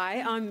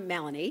 Hi, I'm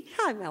Melanie.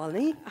 Hi,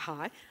 Melanie.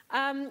 Hi.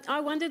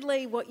 I wondered,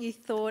 Lee, what you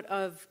thought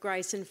of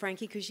Grace and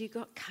Frankie because you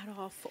got cut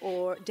off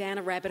or down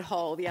a rabbit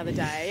hole the other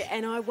day,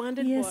 and I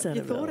wondered Yes, what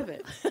you Annabelle. thought of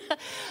it.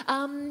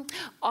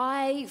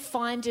 I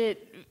find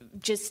it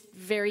just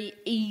very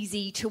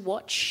easy to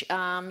watch.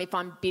 If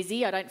I'm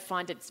busy, I don't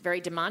find it's very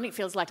demanding. It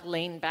feels like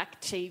lean back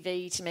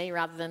TV to me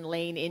rather than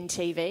lean in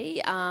TV.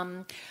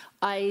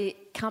 I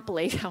can't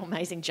believe how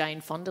amazing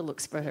Jane Fonda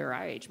looks for her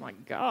age. My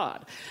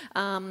God.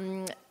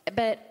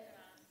 But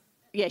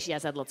yeah, she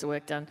has had lots of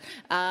work done.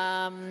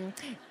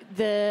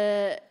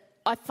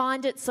 I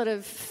find it sort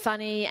of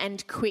funny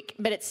and quick,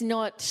 but it's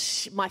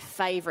not my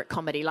favourite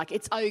comedy. Like,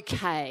 it's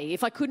okay.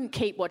 If I couldn't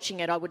keep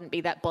watching it, I wouldn't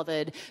be that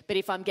bothered. But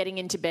if I'm getting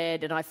into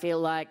bed and I feel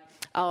like,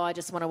 oh, I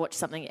just want to watch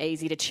something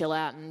easy to chill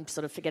out and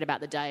sort of forget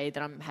about the day,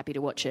 then I'm happy to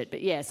watch it.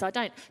 But yeah, so I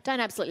don't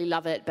absolutely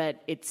love it,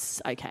 but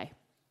it's okay.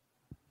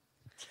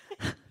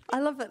 I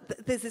love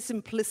that there's this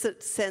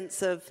implicit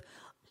sense of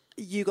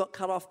you got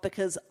cut off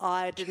because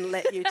I didn't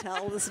let you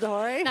tell the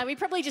story. No, we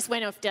probably just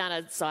went off down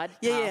a side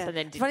Yeah, path yeah. and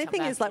then didn't Funny come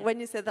thing back, is, like, yeah. when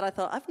you said that, I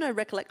thought, I've no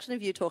recollection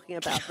of you talking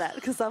about that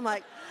because I'm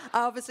like, I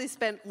obviously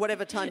spent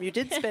whatever time you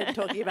did spend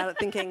talking about it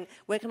thinking,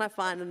 where can I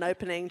find an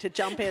opening to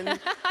jump in and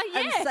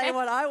say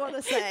what I want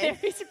to say? There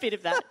is a bit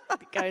of that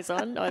goes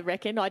on, I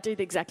reckon. I do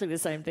exactly the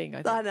same thing,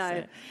 I think. I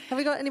know. So. Have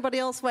we got anybody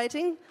else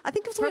waiting? I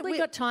think it's Probably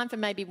got time for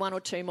maybe one or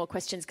two more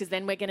questions because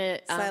then we're going to...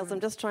 Sales, I'm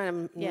just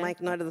trying to yeah.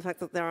 make note of the fact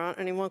that there aren't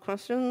any more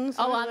questions.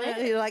 Oh, are there?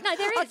 You're like, no,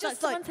 there is. oh,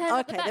 just Someone's like, hand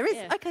up the okay, back. there is.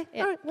 Yeah. Okay,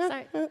 Yeah. all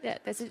right. So, yeah,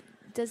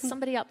 there's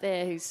somebody up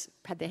there who's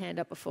had their hand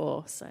up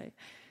before, so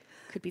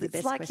could be the It's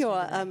best like question your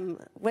of the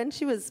day. when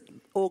she was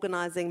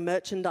organising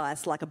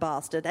merchandise like a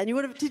bastard, and you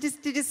would have. Did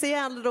you see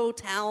our little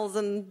towels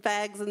and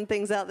bags and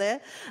things out there?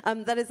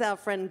 That is our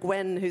friend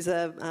Gwen, who's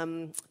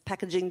a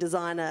packaging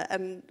designer,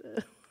 and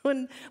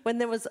when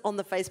there was on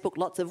the Facebook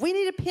lots of we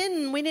need a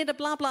pin, we need a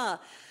blah blah.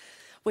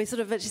 She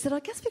said, I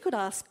guess we could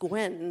ask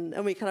Gwen.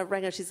 And we kind of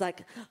rang her. She's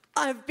like,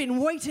 I've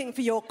been waiting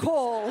for your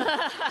call.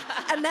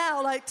 And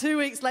now, like 2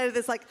 weeks later,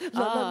 there's like,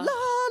 la la la,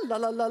 la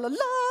la la la la,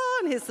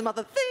 and here's some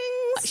other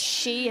things.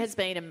 She has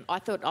been... I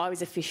thought I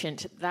was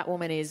efficient. That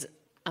woman is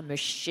a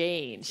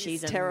machine.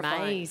 She's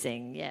terrifying.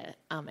 amazing. Yeah.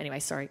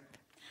 Anyway, sorry.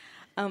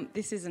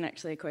 This isn't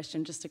actually a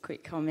question, just a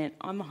quick comment.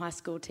 I'm a high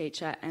school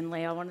teacher, and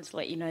Lee, I wanted to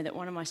let you know that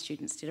one of my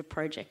students did a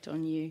project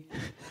on you.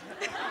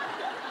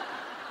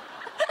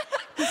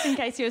 Just in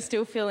case you're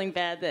still feeling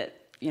bad that,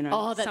 you know,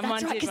 Oh, that's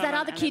someone right, did because one that on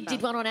other kid Annabelle.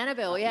 did one on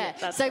Annabelle, yeah.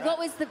 that's So right. what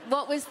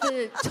was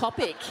the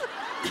topic?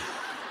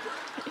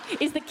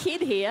 Is the kid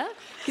here?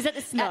 Because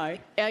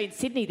in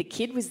Sydney, the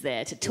kid was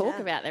there to talk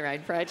Yeah. about their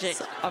own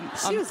project.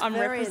 She was I'm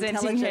very representing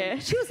intelligent.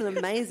 her. She was an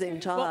amazing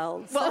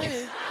child. So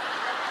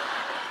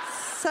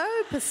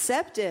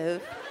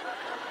perceptive.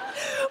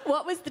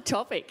 What was the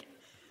topic?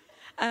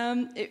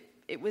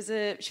 It was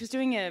she was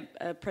doing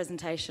a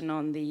presentation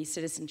on the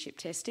citizenship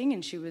testing,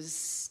 and she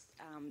was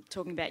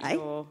talking about Hey?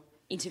 your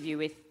interview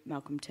with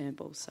Malcolm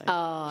Turnbull. So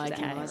Oh, she's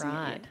okay, analysing it,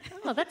 right. yeah.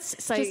 Oh,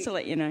 that's so Just to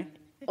let you know.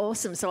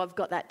 awesome. So I've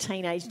got that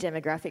teenage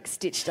demographic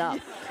stitched up.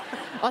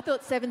 I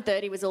thought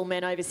 7:30 was all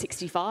men over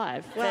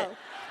 65. Well-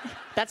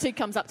 That's who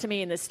comes up to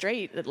me in the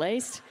street, at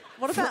least.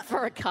 What about-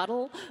 for a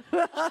cuddle?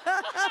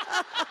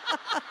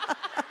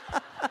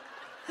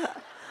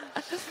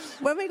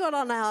 When we got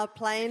on our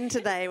plane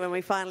today, when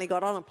we finally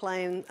got on a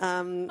plane,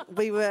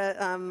 we were...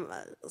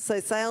 so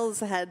Sales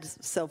had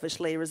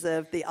selfishly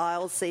reserved the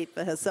aisle seat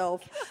for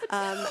herself.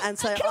 And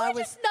so Can I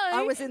just- no,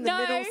 I was in the no,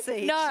 middle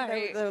seat. no.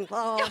 You know, with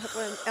I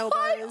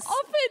elbows.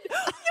 offered...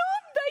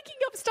 You're making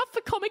up stuff for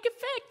comic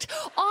effect.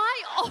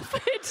 I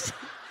offered...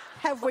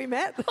 Have we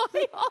met? I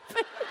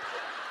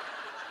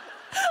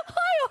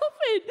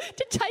offered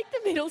to take the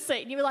middle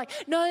seat, and you were like,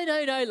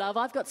 no, love,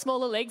 I've got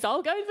smaller legs,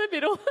 I'll go to the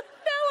middle.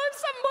 Now I'm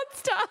some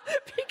monster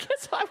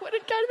because I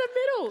wouldn't go to the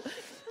middle.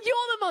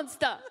 You're the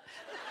monster.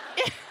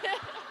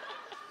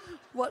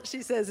 What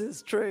she says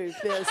is true.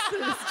 Yes,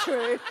 it's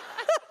true.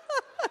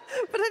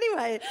 But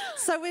anyway,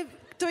 so we're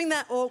doing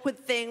that awkward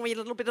thing where you're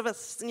a little bit of a,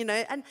 you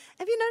know, and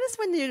have you noticed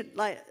when you,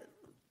 like,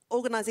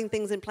 organising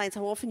things in planes,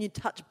 how often you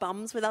touch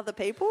bums with other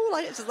people?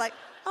 Like, it's just like,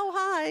 oh,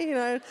 hi, you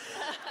know.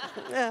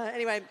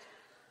 Anyway,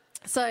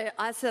 so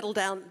I settle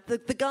down. The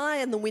guy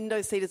in the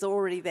window seat is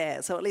already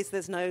there, so at least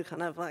there's no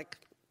kind of, like,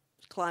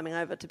 climbing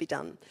over to be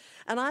done.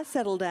 And I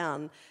settle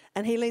down,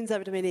 and he leans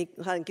over to me and he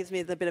kind of gives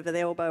me the bit of the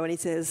elbow and he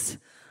says,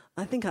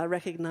 I think I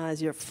recognise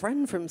your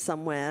friend from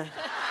somewhere.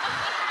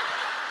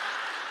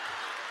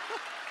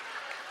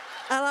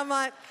 And I'm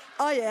like,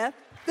 oh, yeah.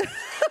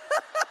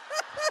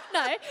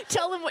 No,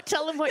 tell them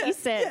what you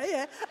said.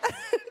 Yeah.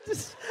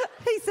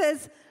 He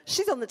says,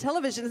 she's on the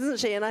television, isn't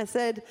she? And I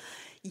said,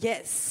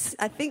 yes,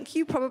 I think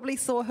you probably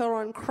saw her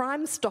on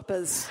Crime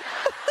Stoppers.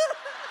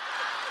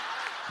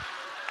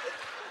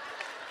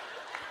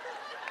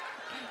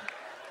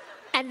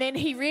 And then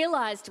he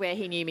realised where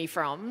he knew me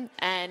from,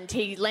 and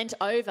he leant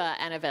over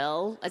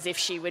Annabelle as if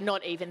she were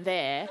not even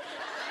there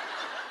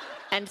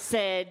and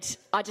said,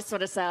 I just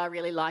want to say I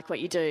really like what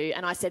you do.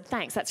 And I said,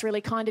 thanks, that's really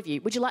kind of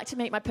you. Would you like to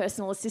meet my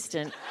personal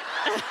assistant?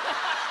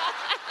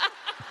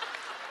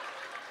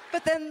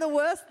 But then the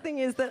worst thing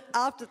is that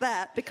after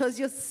that, because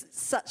you're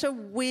such a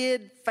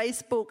weird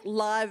Facebook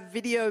live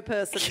video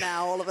person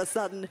now, all of a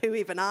sudden, who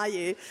even are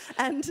you?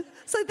 And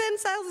so then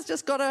Sales has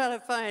just got her out her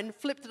phone,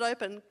 flipped it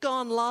open,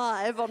 gone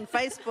live on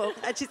Facebook,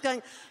 and she's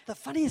going, the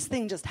funniest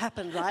thing just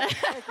happened, right?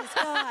 There's this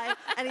guy,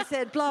 and he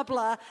said blah,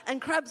 blah, and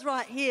Crab's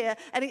right here,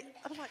 and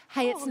I'm like,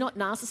 Hey, it's not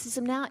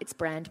narcissism now, it's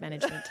brand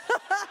management.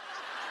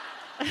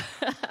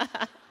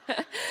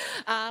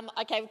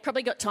 Okay, we've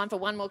probably got time for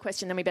one more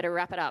question, then we better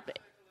wrap it up.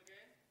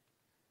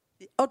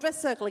 Oh,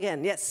 dress circle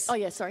again, yes. Oh,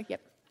 yeah, sorry,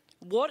 yep.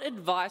 What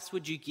advice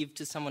would you give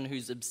to someone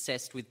who's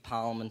obsessed with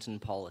Parliament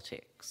and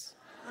politics?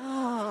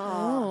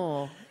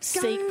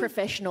 Seek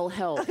professional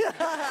help. Well,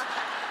 I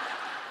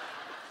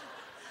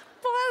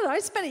don't know, I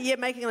spent a year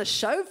making a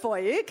show for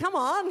you. Come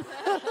on.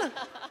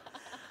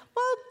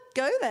 Well,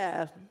 go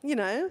there, you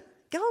know.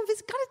 Go and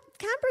visit.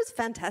 Canberra's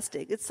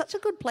fantastic. It's such a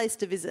good place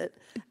to visit.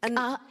 And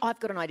I've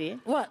got an idea.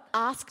 What?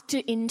 Ask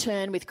to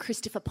intern with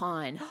Christopher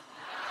Pine.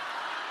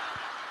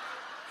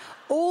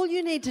 All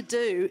you need to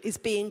do is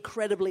be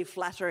incredibly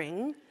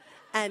flattering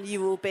and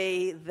you will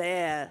be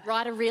there.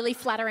 Write a really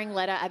flattering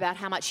letter about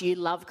how much you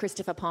love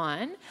Christopher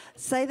Pine.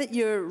 Say that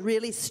you're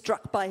really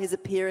struck by his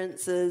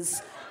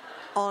appearances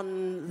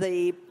on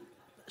the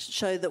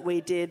show that we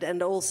did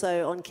and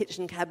also on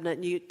Kitchen Cabinet,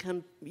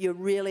 and you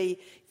really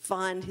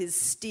find his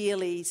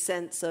steely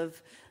sense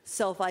of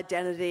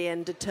self-identity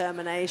and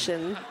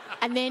determination.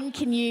 And then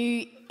can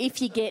you,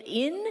 if you get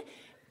in,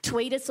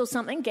 tweet us or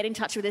something, get in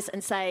touch with us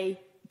and say,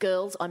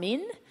 girls, I'm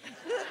in.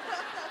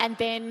 And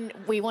then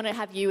we want to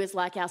have you as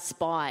like our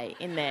spy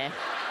in there.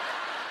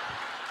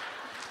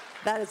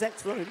 That is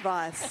excellent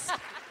advice.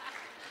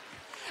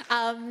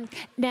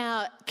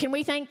 Now, can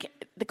we thank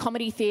the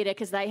Comedy Theatre,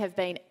 because they have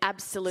been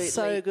absolutely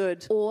so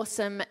good,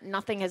 awesome.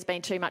 Nothing has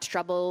been too much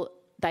trouble.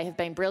 They have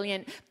been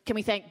brilliant. Can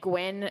we thank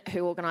Gwen,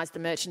 who organised the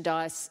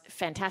merchandise?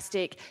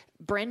 Fantastic.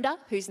 Brenda,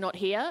 who's not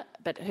here,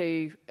 but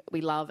who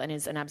we love and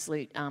is an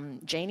absolute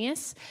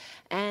genius.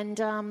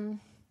 And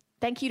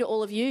thank you to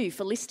all of you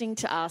for listening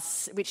to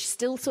us, which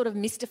still sort of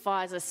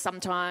mystifies us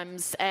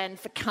sometimes, and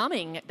for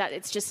coming. That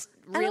it's just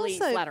really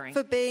and also flattering.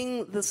 For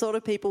being the sort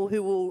of people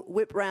who will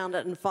whip round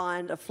it and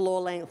find a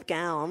floor-length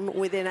gown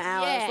within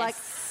hours. Yes. Like,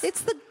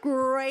 it's the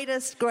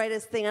greatest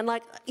thing. And,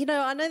 like, you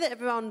know, I know that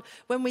everyone,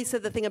 when we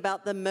said the thing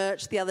about the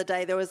merch the other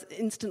day, there was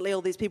instantly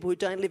all these people who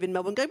don't live in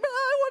Melbourne going, but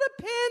I want a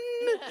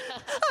pin!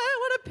 I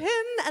want a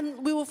pin!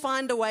 And we will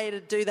find a way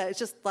to do that. It's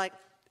just, like,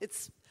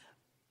 it's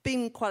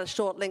been quite a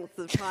short length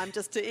of time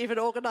just to even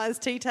organise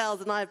tea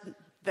towels, and I'm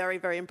very,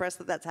 very impressed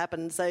that that's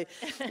happened. So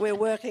we're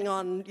working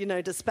on, you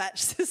know, dispatch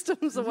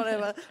systems or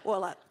whatever. Well,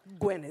 like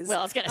Gwen is.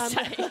 Well, I was going to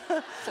say.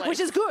 Which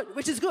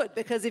is good,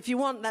 because if you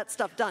want that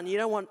stuff done, you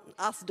don't want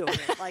us doing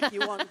it. Like,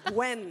 you want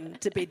Gwen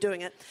to be doing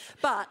it.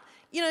 But,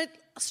 you know,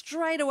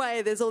 straight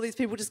away there's all these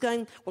people just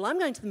going, well, I'm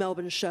going to the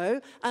Melbourne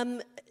show.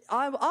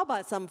 I'll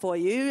buy some for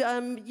you.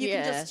 You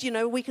can just, you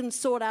know, we can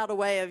sort out a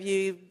way of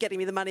you getting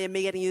me the money and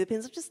me getting you the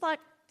pins. I'm just like,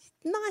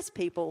 nice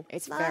people.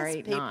 It's nice very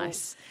people.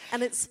 nice.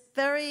 And it's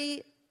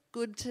very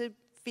good to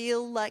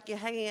feel like you're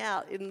hanging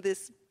out in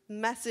this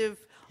massive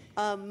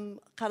kind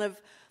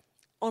of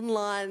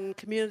online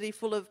community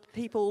full of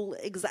people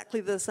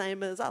exactly the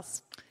same as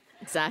us.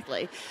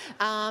 Exactly.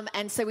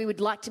 And so we would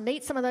like to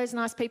meet some of those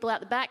nice people out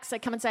the back. So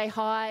come and say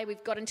hi.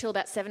 We've got until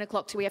about 7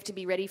 o'clock till we have to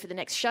be ready for the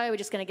next show. We're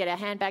just going to get our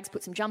handbags,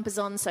 put some jumpers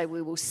on. So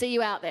we will see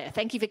you out there.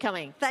 Thank you for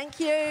coming. Thank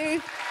you. Yay!